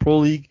Persian Gulf Pro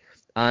League,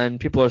 and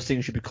people are saying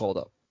he should be called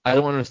up. I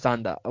don't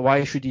understand that.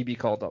 Why should he be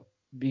called up?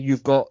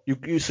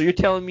 So you're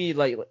telling me,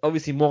 like,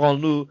 obviously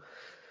Moralnou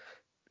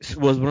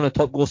was one of the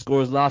top goal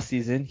scorers last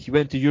season. He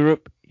went to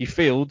Europe, he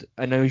failed,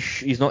 and now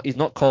he's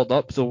not called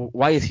up. So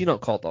why is he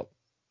not called up?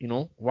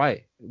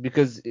 Why?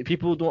 Because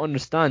people don't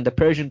understand. The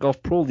Persian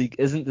Gulf Pro League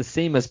isn't the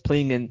same as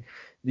playing in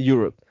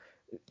Europe.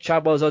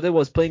 Shahbazadeh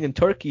was playing in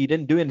Turkey. He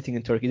didn't do anything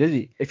in Turkey, did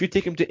he? If you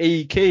take him to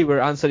AEK,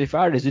 where Ansari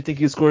Farid is, do you think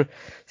he'll score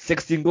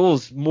 16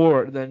 goals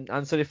more than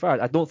Ansari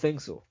Farid? I don't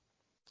think so.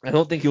 I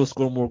don't think he'll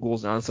score more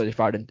goals than Ansari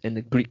Farid in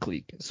the Greek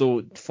league.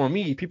 So for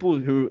me, people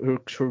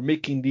who are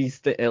making these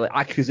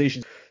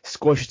accusations,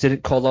 Scottish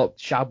didn't call up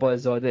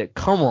Shahbazadeh.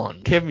 Come on,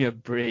 give me a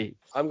break.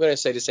 I'm gonna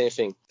say the same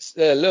thing.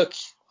 Look,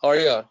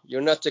 Arya,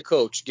 you're not the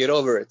coach. Get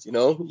over it.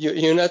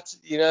 You're not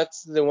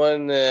the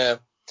one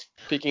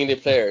picking the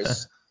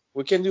players.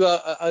 We can do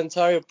an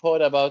entire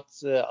pod about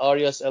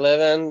Arya's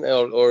 11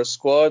 or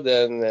squad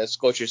and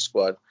Scottish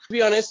squad. To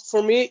be honest,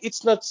 for me,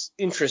 it's not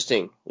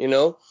interesting.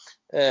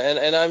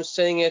 And I'm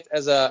saying it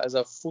as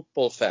a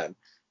football fan.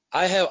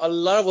 I have a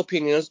lot of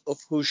opinions of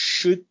who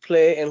should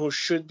play and who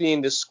should be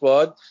in the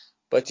squad,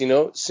 but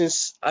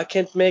since I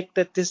can't make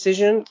that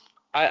decision,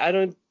 I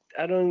don't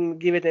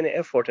give it any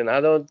effort, and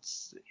I don't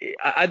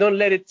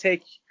let it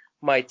take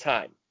my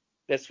time.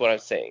 That's what I'm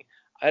saying.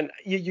 And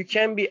you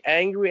can be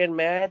angry and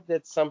mad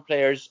that some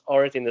players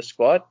aren't in the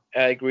squad.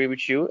 I agree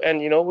with you, and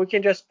we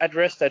can just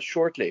address that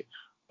shortly.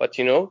 But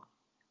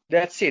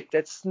that's it.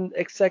 That's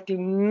exactly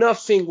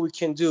nothing we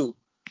can do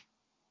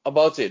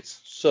about it.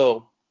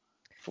 So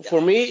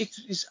for me,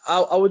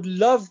 I would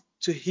love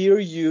to hear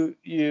your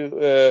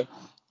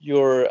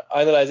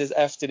analysis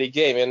after the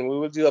game, and we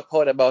will do a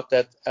pod about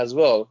that as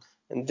well.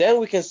 And then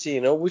we can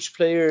see, which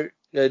player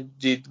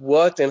did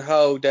what and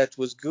how that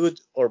was good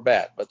or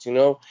bad. But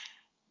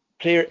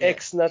player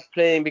X not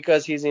playing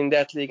because he's in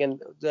that league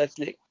and that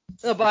league.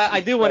 No, but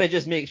I do want to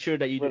just make sure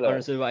that you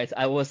understood what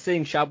I was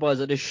saying.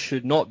 Shahbazadeh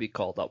should not be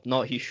called up,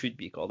 not he should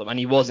be called up, and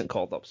he wasn't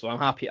called up. So I'm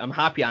happy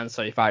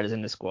Ansari Farid is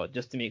in the squad,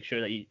 just to make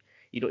sure that you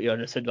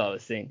understood what I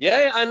was saying.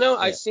 Yeah, I know.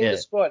 I've seen the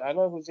squad. I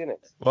know who's in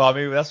it. Well, I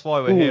mean, that's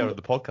why we're here on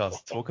the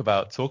podcast to talk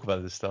about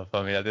this stuff.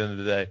 I mean, at the end of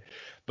the day.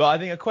 But I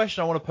think a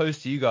question I want to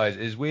pose to you guys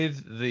is,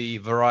 with the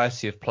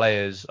variety of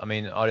players, I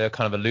mean, Arya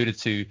kind of alluded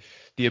to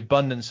the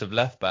abundance of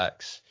left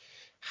backs.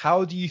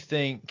 How do you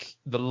think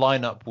the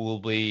lineup will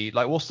be?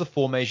 Like, what's the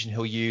formation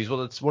he'll use?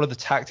 What are the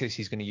tactics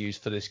he's going to use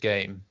for this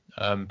game?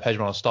 Pejman,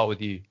 I'll start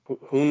with you.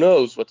 Who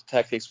knows what the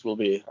tactics will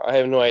be? I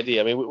have no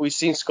idea. I mean, we've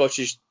seen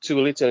Scottish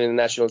too little in the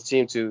national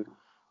team to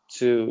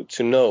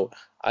know.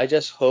 I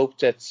just hope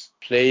that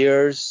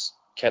players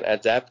can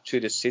adapt to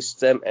the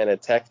system and a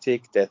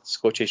tactic that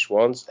Scottish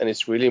wants, and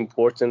it's really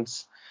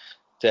important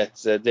that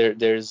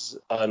there's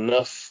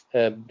enough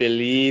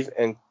belief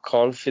and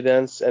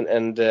confidence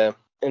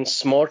and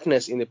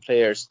smartness in the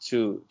players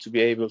to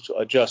be able to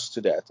adjust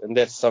to that. And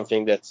that's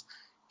something that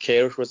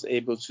Queiroz was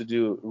able to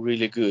do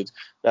really good.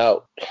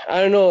 Now,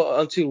 I don't know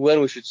until when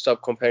we should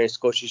stop comparing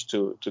Skocic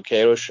to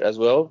Queiroz as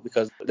well,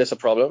 because that's a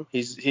problem.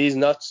 He's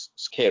not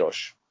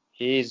Queiroz.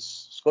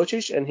 He's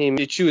Skocic, and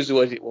he chooses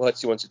what he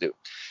wants to do.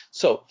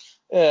 So,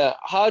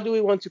 how do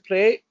we want to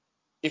play?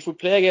 If we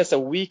play against a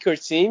weaker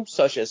team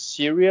such as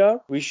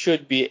Syria, we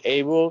should be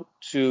able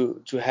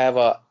to have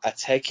a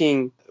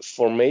attacking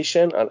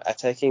formation, an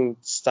attacking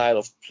style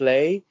of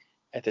play,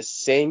 at the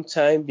same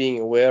time being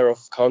aware of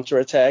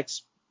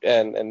counterattacks.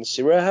 And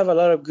Syria have a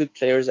lot of good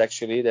players,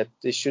 actually, that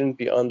they shouldn't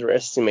be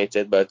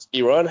underestimated. But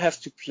Iran have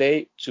to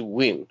play to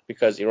win,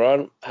 because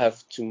Iran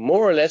have to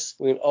more or less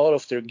win all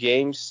of their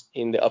games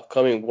in the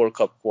upcoming World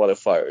Cup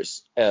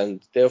qualifiers.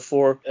 And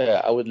therefore,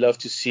 I would love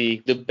to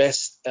see the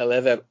best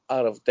 11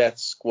 out of that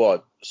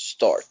squad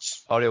start.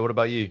 Arya, what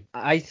about you?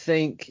 I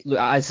think, look,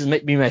 this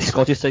might be my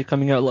Scottish side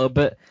coming out a little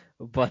bit,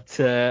 but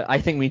I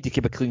think we need to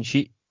keep a clean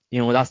sheet. You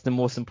know, that's the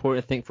most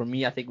important thing for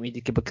me. I think we need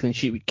to keep a clean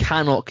sheet. We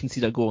cannot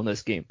concede a goal in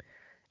this game.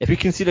 If we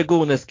concede a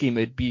goal in this game,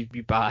 it'd be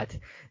bad.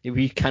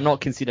 We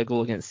cannot concede a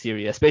goal against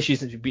Syria, especially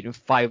since we beat them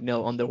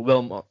 5-0 under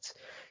Wilmot.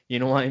 You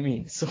know what I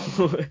mean? So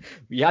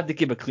we have to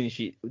keep a clean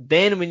sheet.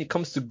 Then when it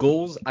comes to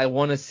goals, I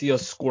want to see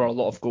us score a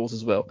lot of goals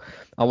as well.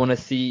 I want to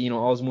see,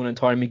 Osman and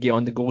Taremi get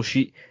on the goal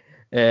sheet.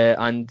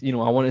 And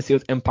I want to see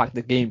us impact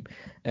the game.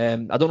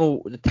 I don't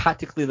know,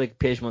 tactically, like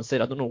Pejman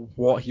said, I don't know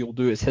what he'll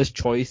do. It's his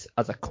choice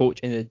as a coach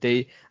in the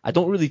day. I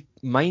don't really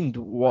mind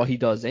what he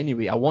does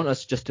anyway. I want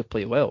us just to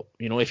play well.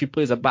 If he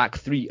plays a back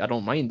three, I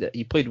don't mind it.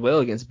 He played well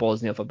against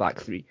Bosnia for back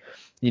three.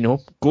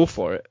 Go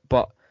for it.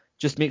 But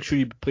just make sure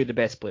you play the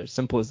best players.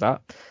 Simple as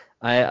that.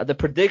 The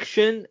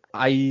prediction,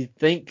 I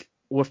think,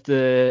 with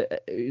the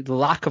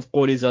lack of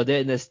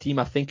Qorizadeh in this team,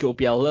 I think it will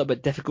be a little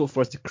bit difficult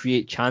for us to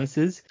create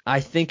chances.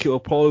 I think it will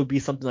probably be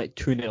something like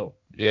 2-0.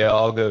 Yeah,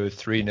 I'll go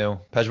with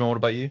 3-0. Pejman, what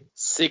about you?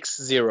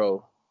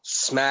 6-0.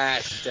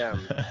 Smash them.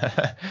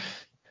 I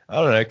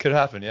don't know. It could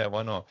happen. Yeah,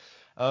 why not?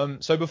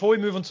 So before we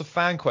move on to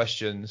fan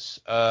questions,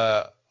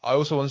 I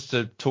also wanted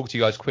to talk to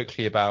you guys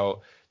quickly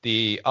about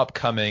the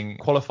upcoming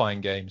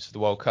qualifying games for the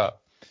World Cup.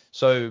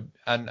 So,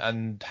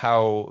 and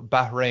how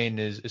Bahrain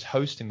is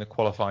hosting the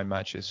qualifying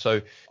matches.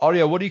 So,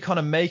 Arya, what do you kind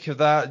of make of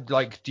that?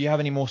 Like, do you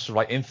have any more sort of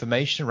like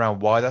information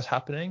around why that's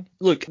happening?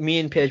 Look, me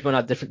and Pejman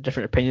have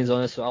different opinions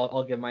on this, so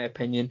I'll give my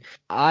opinion.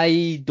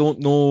 I don't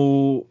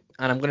know,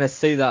 and I'm going to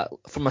say that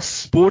from a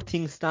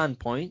sporting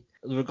standpoint,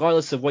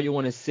 regardless of what you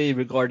want to say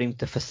regarding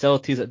the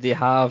facilities that they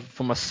have,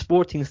 from a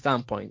sporting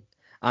standpoint,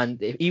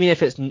 and even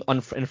if it's in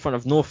front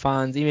of no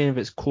fans, even if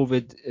it's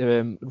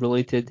COVID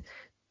related,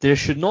 there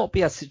should not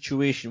be a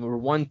situation where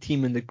one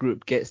team in the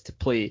group gets to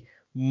play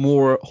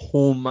more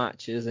home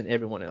matches than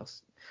everyone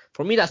else.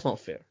 For me, that's not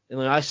fair.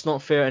 That's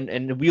not fair,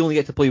 and we only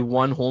get to play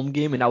one home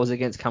game, and that was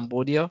against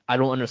Cambodia. I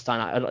don't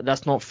understand.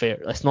 That's not fair.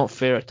 That's not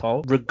fair at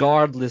all.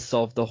 Regardless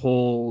of the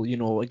whole,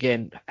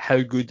 again,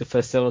 how good the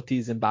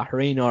facilities in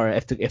Bahrain are.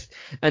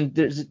 And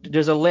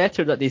there's a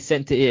letter that they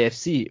sent to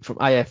AFC from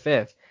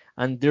IFF,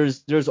 and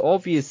there's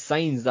obvious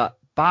signs that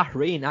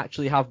Bahrain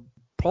actually have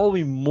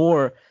probably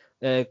more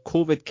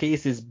COVID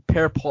cases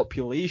per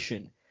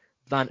population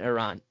than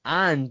Iran,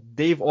 and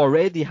they've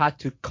already had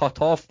to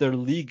cut off their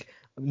league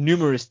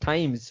numerous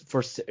times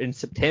in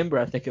September,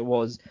 I think it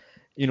was,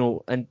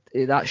 and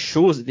that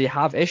shows that they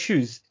have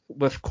issues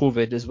with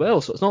COVID as well.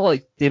 So it's not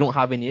like they don't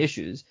have any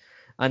issues.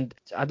 And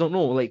I don't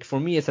know, like for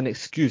me, it's an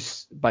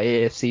excuse by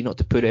AFC not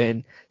to put it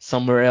in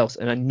somewhere else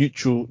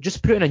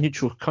just put it in a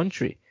neutral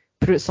country.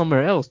 Put it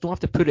somewhere else. Don't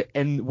have to put it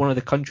in one of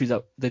the countries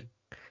that the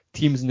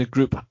teams in the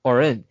group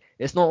are in.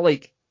 It's not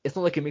like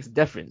it makes a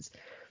difference. Do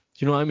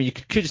you know what I mean? You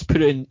could just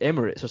put it in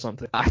Emirates or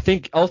something. I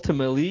think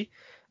ultimately,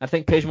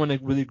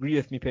 Pejman will agree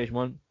with me,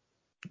 Pejman.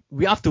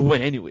 We have to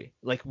win anyway.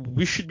 Like,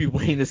 we should be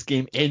winning this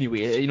game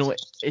anyway. You know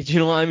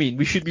what I mean?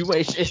 We should be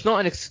winning. It's not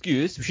an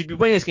excuse. We should be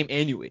winning this game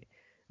anyway,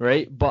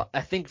 right? But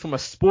I think from a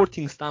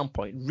sporting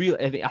standpoint,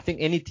 I think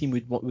any team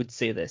would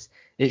say this.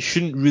 It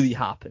shouldn't really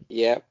happen.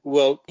 Yeah,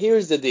 well,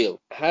 here's the deal.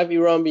 Have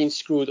Iran been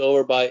screwed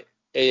over by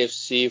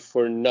AFC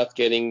for not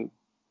getting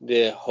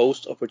the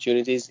host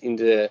opportunities in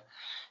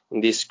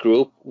this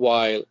group,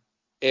 while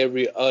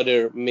every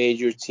other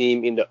major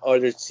team in the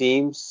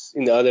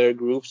other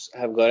groups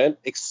have gotten,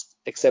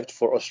 except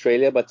for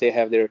Australia, but they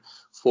have their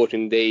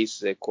 14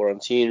 days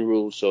quarantine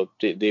rule, so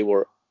they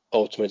were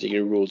automatically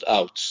ruled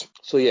out.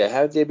 So yeah,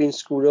 have they been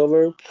screwed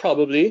over?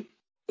 Probably.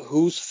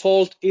 Whose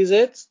fault is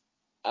it?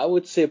 I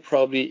would say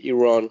probably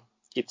Iran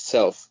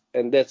itself.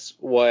 And that's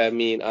why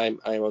I'm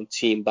on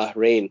team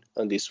Bahrain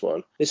on this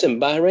one. Listen,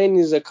 Bahrain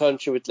is a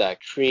country with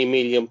like 3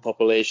 million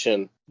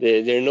population.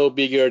 They're no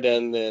bigger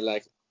than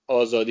like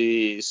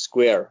Azadi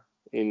Square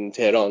in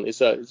Tehran. It's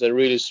a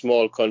really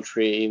small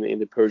country in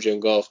the Persian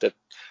Gulf that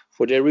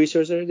for their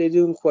resources, they're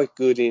doing quite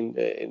good in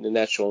the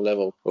national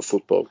level of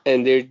football.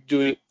 And they're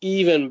doing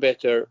even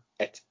better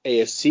at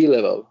AFC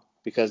level,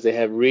 because they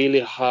have really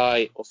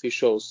high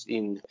officials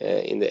in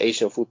the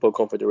Asian Football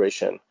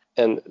Confederation.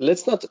 And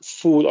let's not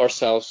fool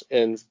ourselves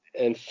and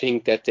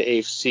think that the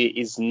AFC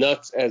is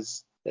not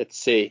as, let's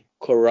say,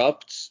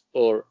 corrupt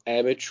or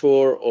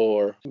amateur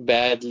or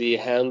badly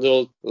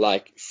handled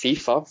like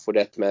FIFA, for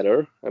that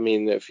matter. I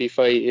mean,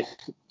 FIFA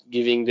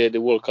giving the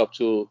World Cup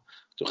to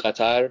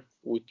Qatar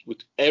with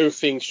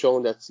everything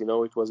shown that, you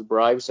know, it was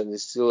bribes, and they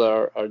still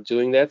are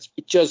doing that.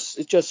 It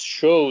just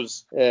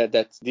shows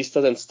that this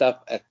doesn't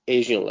stop at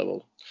Asian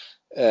level.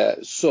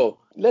 So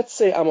let's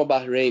say I'm a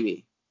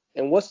Bahraini,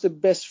 and what's the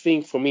best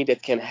thing for me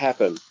that can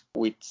happen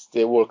with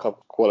the World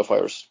Cup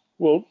qualifiers?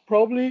 Well,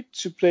 probably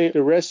to play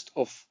the rest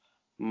of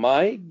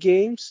my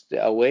games,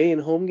 the away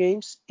and home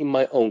games, in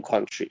my own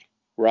country,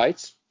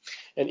 right?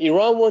 And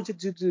Iran wanted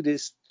to do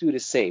the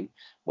same.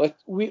 But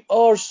we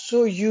are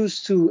so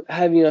used to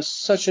having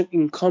such an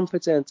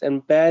incompetent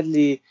and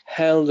badly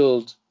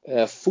handled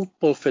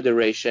football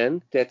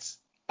federation that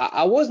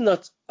I was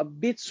not a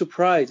bit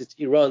surprised that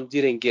Iran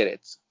didn't get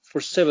it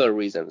for several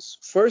reasons.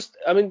 First,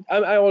 I mean,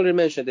 I already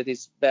mentioned that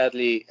it's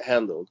badly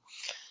handled.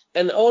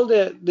 And all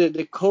the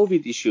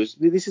COVID issues,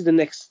 this is the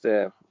next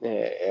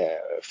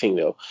thing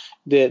though.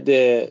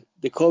 The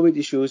COVID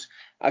issues,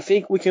 I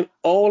think we can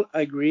all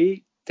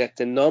agree that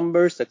the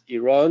numbers that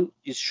Iran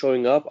is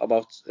showing up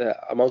about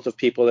amount of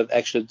people that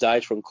actually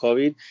died from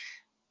COVID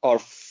are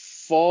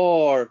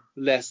far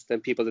less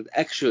than people that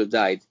actually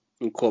died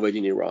in COVID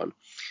in Iran.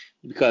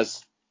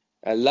 Because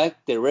like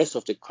the rest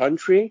of the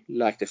country,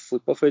 like the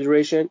Football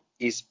Federation,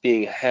 is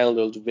being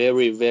handled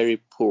very, very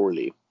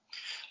poorly.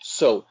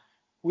 So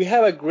we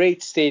have a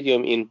great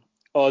stadium in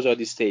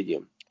Azadi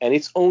Stadium, and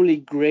it's only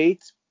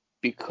great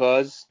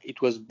because it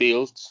was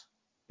built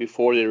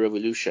before the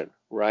revolution,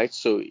 right?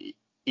 So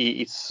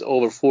it's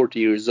over 40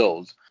 years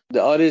old.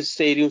 The other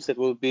stadiums that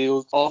were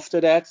built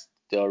after that,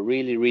 they are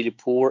really, really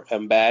poor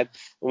and bad.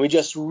 And we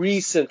just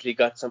recently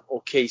got some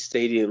okay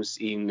stadiums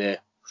in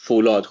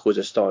Foulad,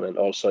 Khuzestan, and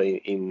also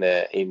in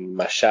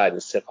Mashhad and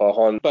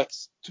Sepahan. But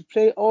to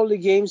play all the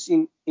games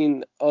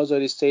in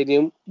Azadi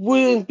Stadium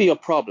wouldn't be a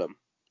problem.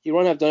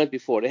 Iran have done it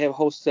before. They have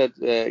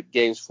hosted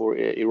games for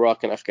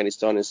Iraq and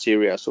Afghanistan and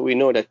Syria, so we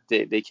know that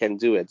they can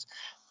do it.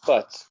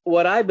 But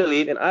what I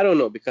believe, and I don't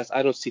know because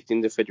I don't sit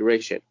in the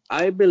federation,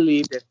 I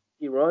believe that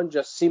Iran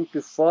just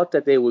simply thought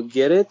that they would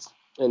get it,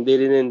 and they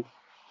didn't,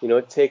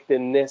 take the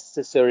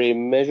necessary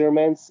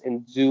measurements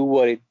and do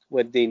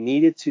what they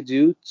needed to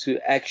do to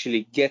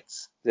actually get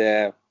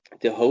the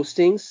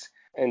hostings.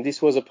 And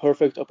this was a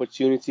perfect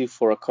opportunity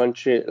for a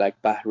country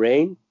like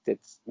Bahrain that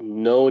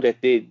know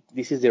that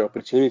this is their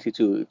opportunity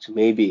to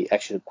maybe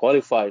actually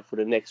qualify for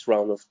the next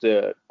round of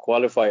the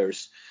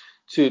qualifiers,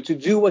 to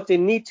do what they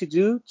need to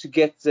do to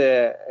get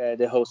the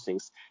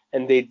hostings.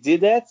 And they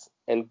did that,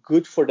 and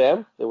good for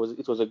them. It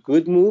was a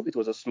good move. It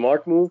was a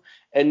smart move.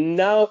 And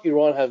now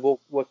Iran have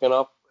woken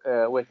up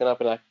and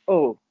like,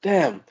 oh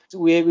damn,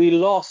 we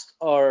lost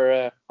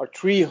our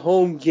 3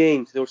 home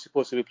games that were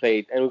supposed to be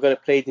played, and we're gonna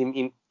play them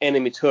in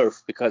enemy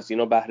turf because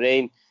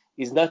Bahrain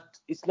is not.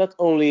 It's not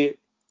only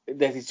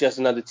that it's just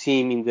another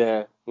team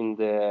in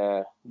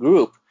the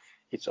group.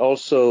 It's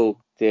also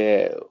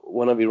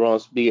one of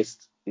Iran's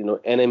biggest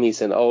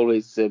enemies, and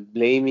always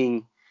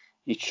blaming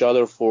each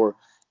other for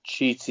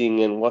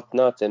cheating and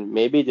whatnot. And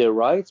maybe they're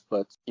right,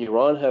 but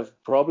Iran have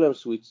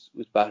problems with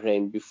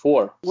Bahrain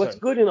before. What's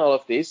good in all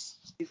of this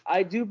is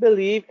I do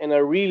believe, and I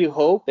really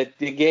hope, that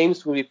the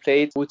games will be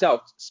played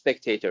without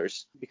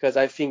spectators, because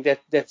I think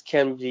that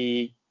can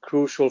be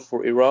crucial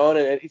for Iran,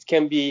 and it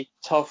can be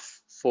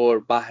tough for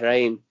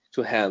Bahrain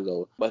to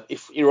handle. But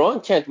if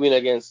Iran can't win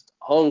against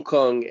Hong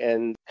Kong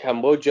and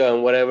Cambodia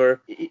and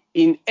whatever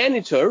in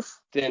any turf,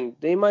 then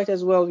they might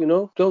as well,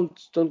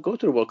 don't go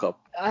to the World Cup.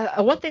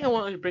 One thing I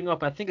wanted to bring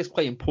up, I think it's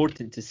quite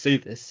important to say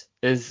this,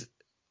 is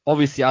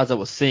obviously, as I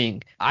was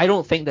saying, I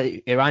don't think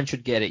that Iran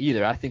should get it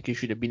either. I think it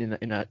should have been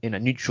in a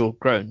neutral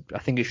ground. I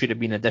think it should have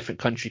been a different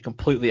country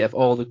completely of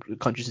all the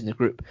countries in the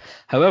group.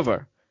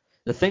 However,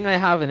 the thing I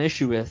have an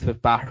issue with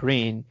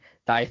Bahrain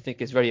that I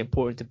think is very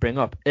important to bring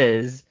up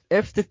is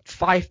if the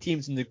 5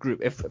 teams in the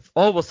group, if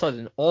all of a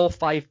sudden all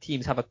 5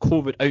 teams have a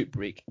COVID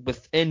outbreak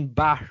within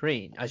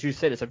Bahrain, as you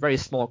said, it's a very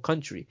small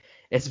country,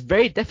 it's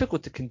very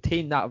difficult to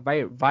contain that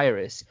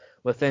virus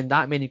within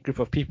that many group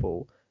of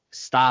people,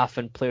 staff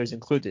and players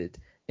included,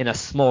 in a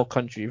small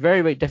country. Very,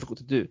 very difficult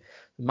to do.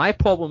 My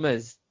problem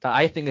is that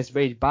I think it's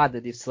very bad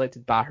that they've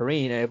selected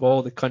Bahrain out of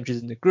all the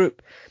countries in the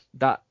group,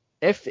 that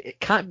if it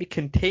can't be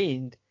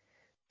contained,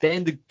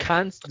 then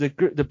Come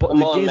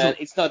on, man,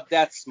 it's not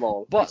that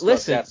small. But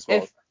listen,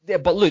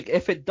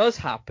 if it does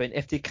happen,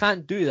 if they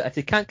can't do that, if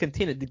they can't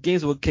contain it, the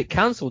games will get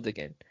cancelled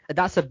again. And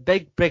that's a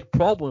big, big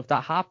problem if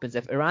that happens.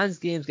 If Iran's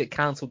games get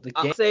cancelled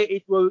again,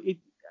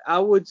 I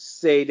would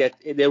say that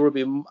there will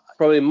be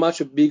probably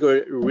much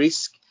bigger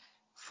risk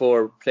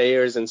for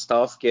players and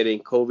staff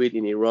getting COVID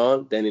in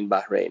Iran than in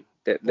Bahrain.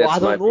 I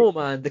don't know,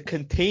 man. The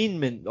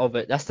containment of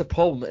it, that's the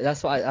problem.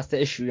 That's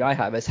the issue I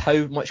have, is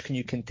how much can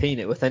you contain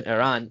it within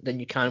Iran than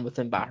you can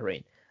within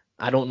Bahrain.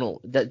 I don't know.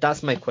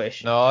 That's my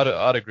question. No,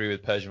 I'd agree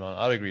with Pejman.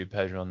 I'd agree with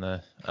Pejman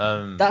there.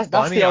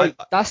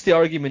 That's the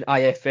argument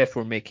IFF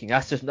were making.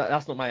 That's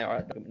not my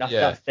argument.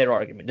 That's their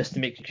argument, just to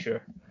make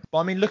sure. But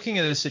I mean, looking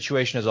at the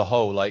situation as a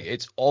whole, like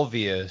it's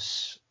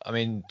obvious. I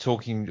mean,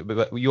 talking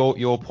about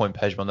your point,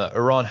 Pejman, that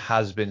Iran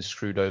has been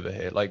screwed over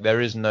here. Like there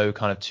is no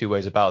kind of two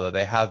ways about that.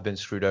 They have been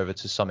screwed over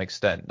to some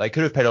extent. They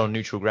could have played on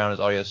neutral ground, as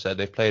Arya said.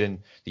 They've played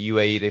in the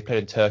UAE. They've played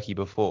in Turkey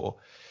before.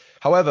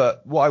 However,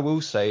 what I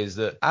will say is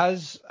that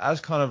as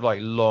kind of like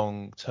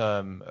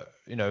long-term,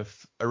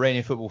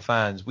 Iranian football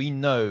fans, we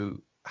know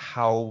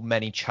how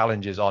many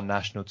challenges our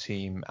national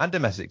team and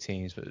domestic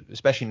teams, but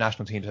especially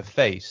national teams, have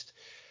faced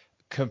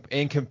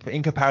in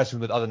comparison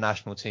with other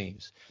national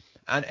teams.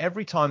 And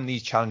every time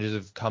these challenges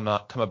have come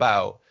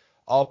about,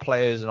 our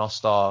players and our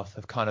staff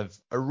have kind of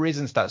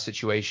arisen to that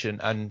situation,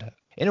 and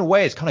in a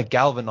way, it's kind of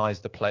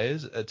galvanized the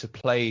players to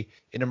play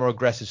in a more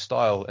aggressive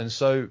style. And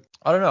so,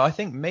 I don't know. I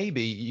think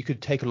maybe you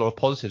could take a lot of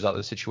positives out of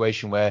the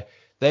situation where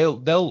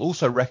they'll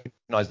also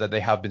recognize that they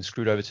have been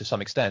screwed over to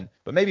some extent.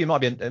 But maybe it might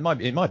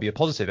be a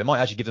positive. It might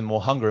actually give them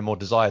more hunger and more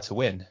desire to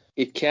win.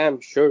 It can,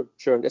 sure.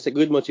 That's a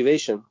good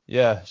motivation.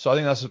 Yeah. So I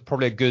think that's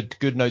probably a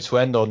good note to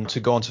end on, to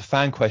go on to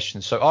fan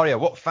questions. So Arya,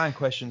 what fan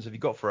questions have you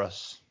got for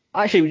us?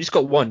 Actually, we just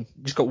got one.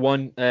 From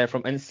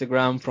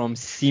Instagram from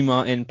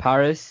Sima in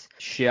Paris.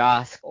 She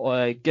asked,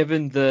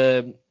 given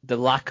the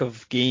lack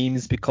of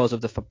games because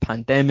of the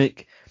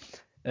pandemic,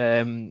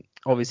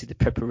 obviously the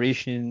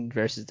preparation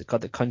versus the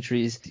other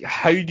countries,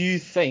 how do you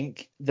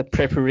think the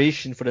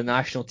preparation for the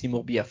national team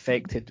will be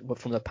affected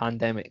from the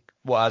pandemic?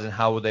 What, as in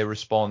how will they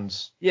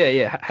respond?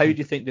 Yeah. How do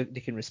you think that they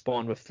can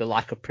respond with the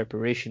lack of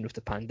preparation with the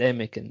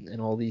pandemic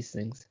and all these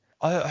things?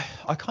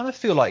 I kind of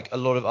feel like a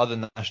lot of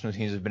other national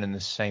teams have been in the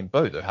same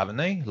boat though, haven't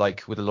they?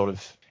 Like with a lot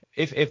of,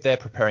 if they're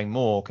preparing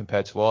more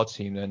compared to our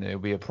team, then it'll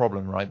be a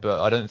problem, right? But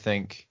I don't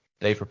think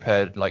they've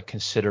prepared like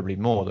considerably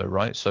more though,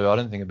 right? So I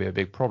don't think it'll be a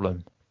big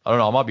problem. I don't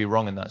know. I might be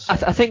wrong in that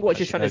sense. I think what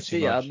she's trying to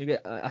say, maybe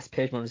ask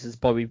Pejman, this is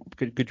probably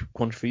good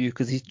one for you,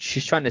 because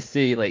she's trying to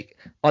say like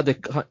other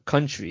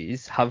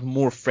countries have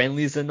more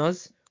friendlies than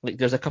us. Like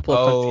there's a couple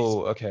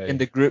of countries in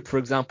the group, for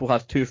example,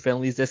 have 2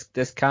 friendlies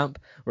this camp,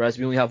 whereas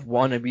we only have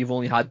 1, and we've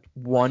only had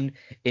 1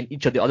 in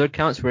each of the other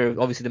camps, where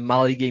obviously the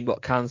Mali game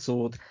got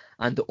cancelled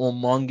and the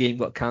Oman game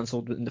got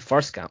cancelled in the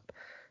first camp.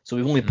 So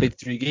we've only played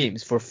 3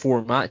 games for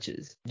 4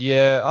 matches.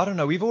 Yeah, I don't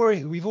know. We've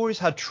always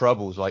had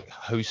troubles like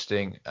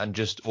hosting and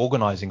just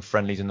organizing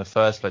friendlies in the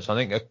first place. I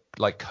think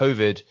like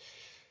COVID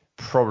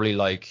probably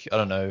was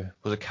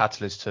a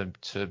catalyst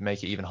to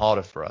make it even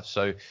harder for us.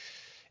 So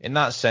in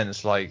that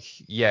sense,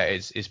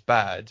 it's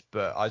bad,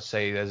 but I'd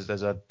say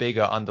there's a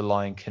bigger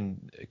underlying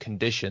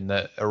condition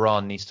that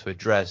Iran needs to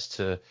address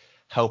to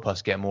help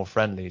us get more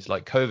friendlies.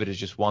 Like COVID is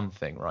just one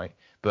thing, right?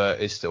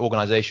 But it's the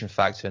organization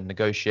factor and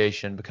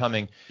negotiation,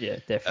 becoming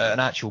an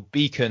actual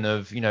beacon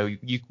of,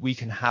 we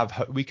can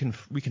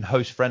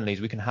host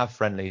friendlies, we can have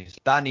friendlies.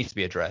 That needs to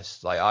be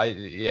addressed.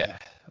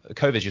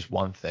 COVID is just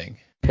one thing.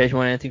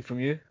 Pejman, anything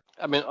from you?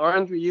 I mean,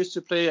 aren't we used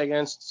to play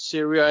against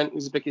Syria and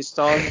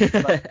Uzbekistan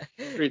like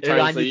 3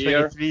 times a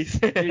year?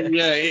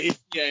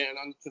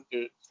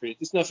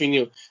 It's nothing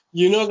new.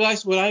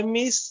 Guys, what I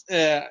miss,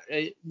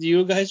 do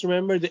you guys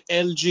remember the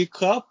LG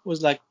Cup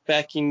was like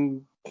back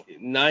in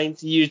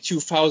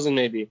 2000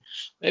 maybe?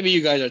 Maybe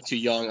you guys are too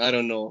young. I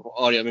don't know.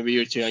 Arya, maybe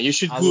you're too young. You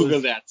should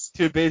Google that.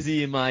 Too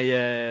busy in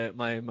my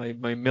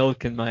my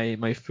milk and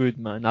my food,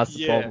 man. That's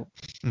the problem.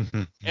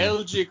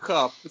 LG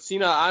Cup.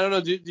 Sina, I don't know.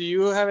 Do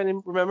you have any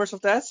remembrance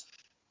of that?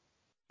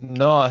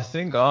 No, I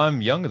think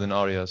I'm younger than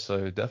Arya,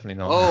 so definitely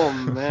not. Oh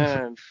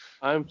man,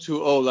 I'm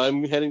too old.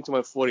 I'm heading to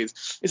my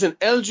 40s. Listen,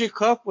 LG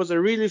Cup was a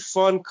really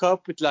fun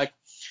cup with like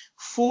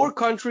 4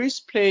 countries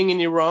playing in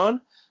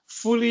Iran,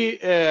 fully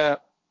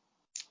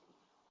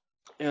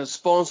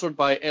sponsored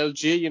by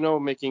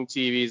LG, making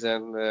TVs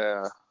and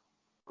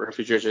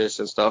refrigerators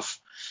and stuff.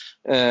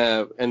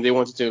 And they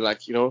wanted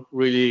to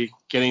really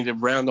getting the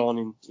brand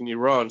on in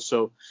Iran.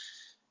 So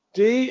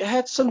they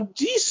had some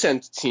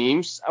decent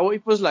teams.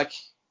 It was like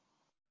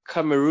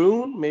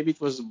Cameroon, maybe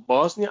it was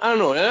Bosnia. I don't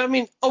know. I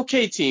mean,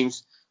 okay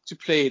teams to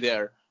play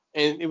there.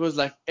 And it was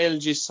like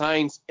LG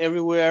signs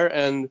everywhere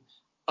and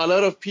a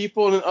lot of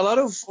people and a lot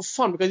of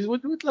fun, because it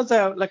was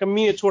like a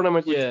mini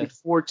tournament with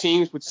 4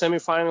 teams, with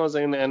semifinals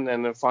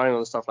and a final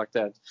and stuff like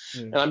that.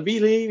 And I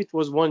believe it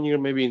was one year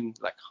maybe in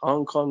like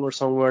Hong Kong or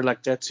somewhere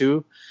like that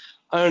too.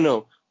 I don't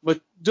know. But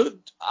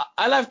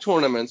I love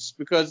tournaments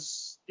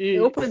because it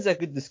opens a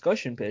good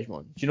discussion,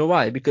 Pejman. Do you know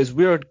why? Because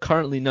we're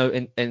currently now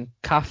in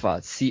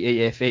CAFA,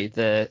 CAFA,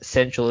 the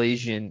Central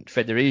Asian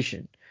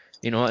Federation.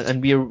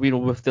 And we're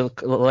with the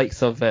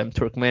likes of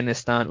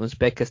Turkmenistan,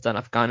 Uzbekistan,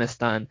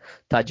 Afghanistan,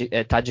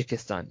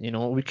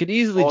 Tajikistan. We could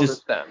easily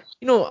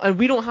and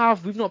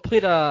we've not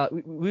played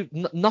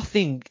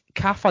nothing.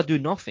 CAFA do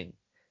nothing.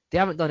 They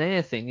haven't done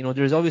anything.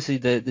 There's obviously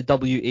the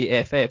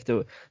WAFF,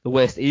 the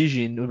West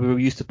Asian,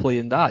 we used to play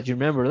in that. Do you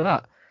remember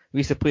that? We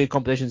used to play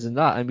competitions in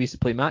that, and we used to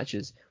play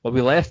matches. Well,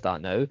 we left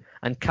that now,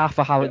 and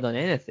CAFA haven't done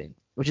anything.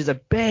 which is a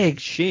big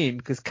shame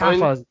because I mean,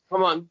 Kafa's.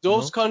 come on,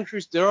 those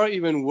countries, they are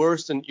even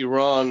worse than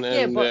Iran Yeah,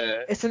 and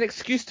but it's an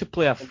excuse to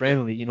play a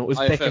friendly.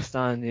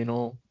 Uzbekistan.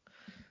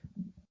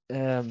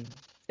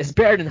 It's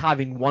better than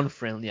having one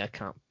friendly at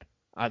camp.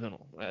 I don't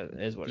know. It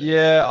is what it is.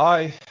 Yeah,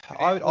 I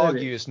would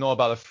argue it's not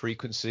about the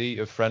frequency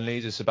of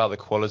friendlies, it's about the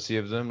quality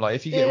of them.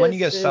 Like when you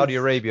get Saudi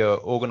Arabia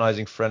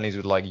organizing friendlies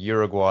with like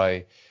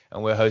Uruguay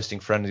and we're hosting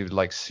friendlies with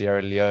like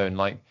Sierra Leone,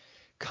 like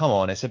come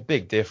on, it's a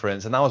big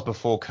difference. And that was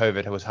before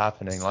COVID was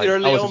happening. Like Sierra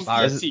that was Leone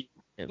embarrassing.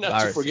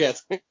 not to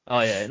forget.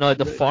 Oh yeah, no,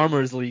 the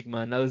Farmers League,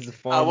 man. That was the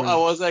Farmers. I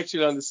was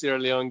actually on the Sierra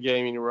Leone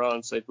game in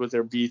Iran, so it was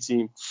their B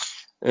team.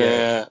 You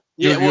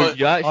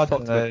actually talked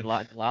about it in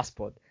the last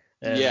pod.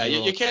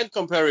 You can't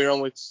compare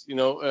Iran with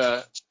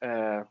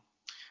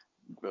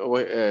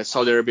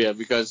Saudi Arabia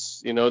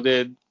because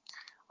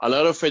a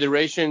lot of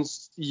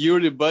federations'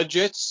 yearly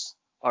budgets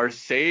are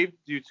saved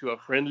due to a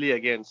friendly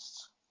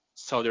against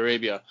Saudi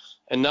Arabia,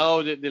 and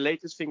now the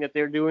latest thing that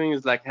they're doing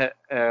is like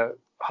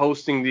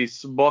hosting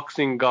these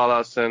boxing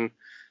galas and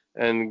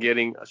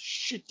getting a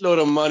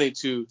shitload of money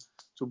to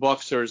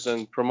boxers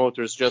and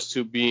promoters just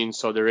to be in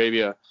Saudi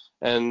Arabia.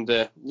 And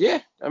I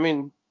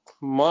mean,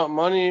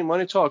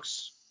 money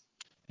talks.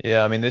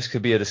 Yeah, I mean, this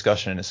could be a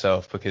discussion in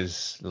itself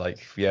because,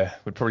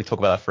 we'd probably talk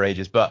about that for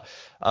ages. But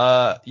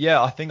I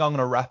think I'm going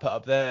to wrap it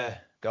up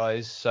there,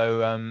 guys.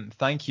 So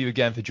thank you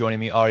again for joining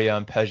me, Arya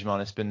and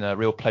Pejman. It's been a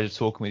real pleasure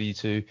talking with you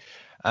two.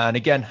 And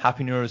again,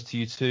 Happy New Year's to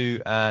you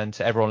two and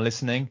to everyone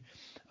listening.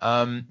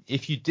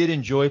 If you did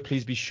enjoy,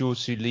 please be sure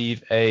to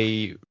leave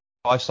a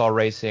 5-star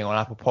rating on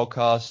Apple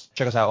Podcasts.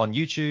 Check us out on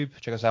YouTube.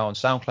 Check us out on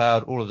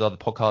SoundCloud, all of the other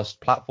podcast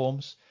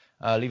platforms.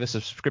 Leave a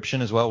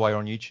subscription as well while you're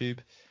on YouTube.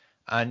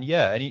 And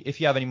if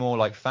you have any more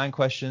like fan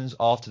questions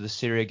after the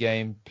Syria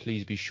game,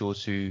 please be sure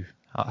to.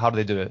 How do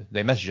they do it?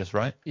 They message us,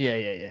 right? Yeah.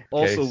 Okay,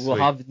 also,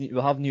 sweet.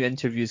 we'll have new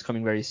interviews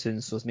coming very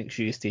soon, so make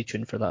sure you stay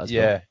tuned for that as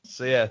well. Yeah.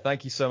 So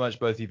thank you so much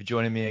both of you for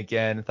joining me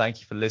again.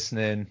 Thank you for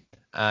listening.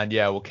 And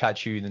we'll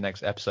catch you in the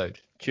next episode.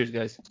 Cheers,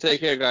 guys.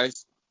 Take care,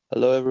 guys.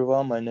 Hello,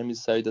 everyone. My name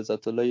is Saeed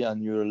Azatollah,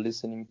 and you're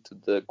listening to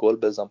the Goal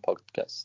Bezan podcast.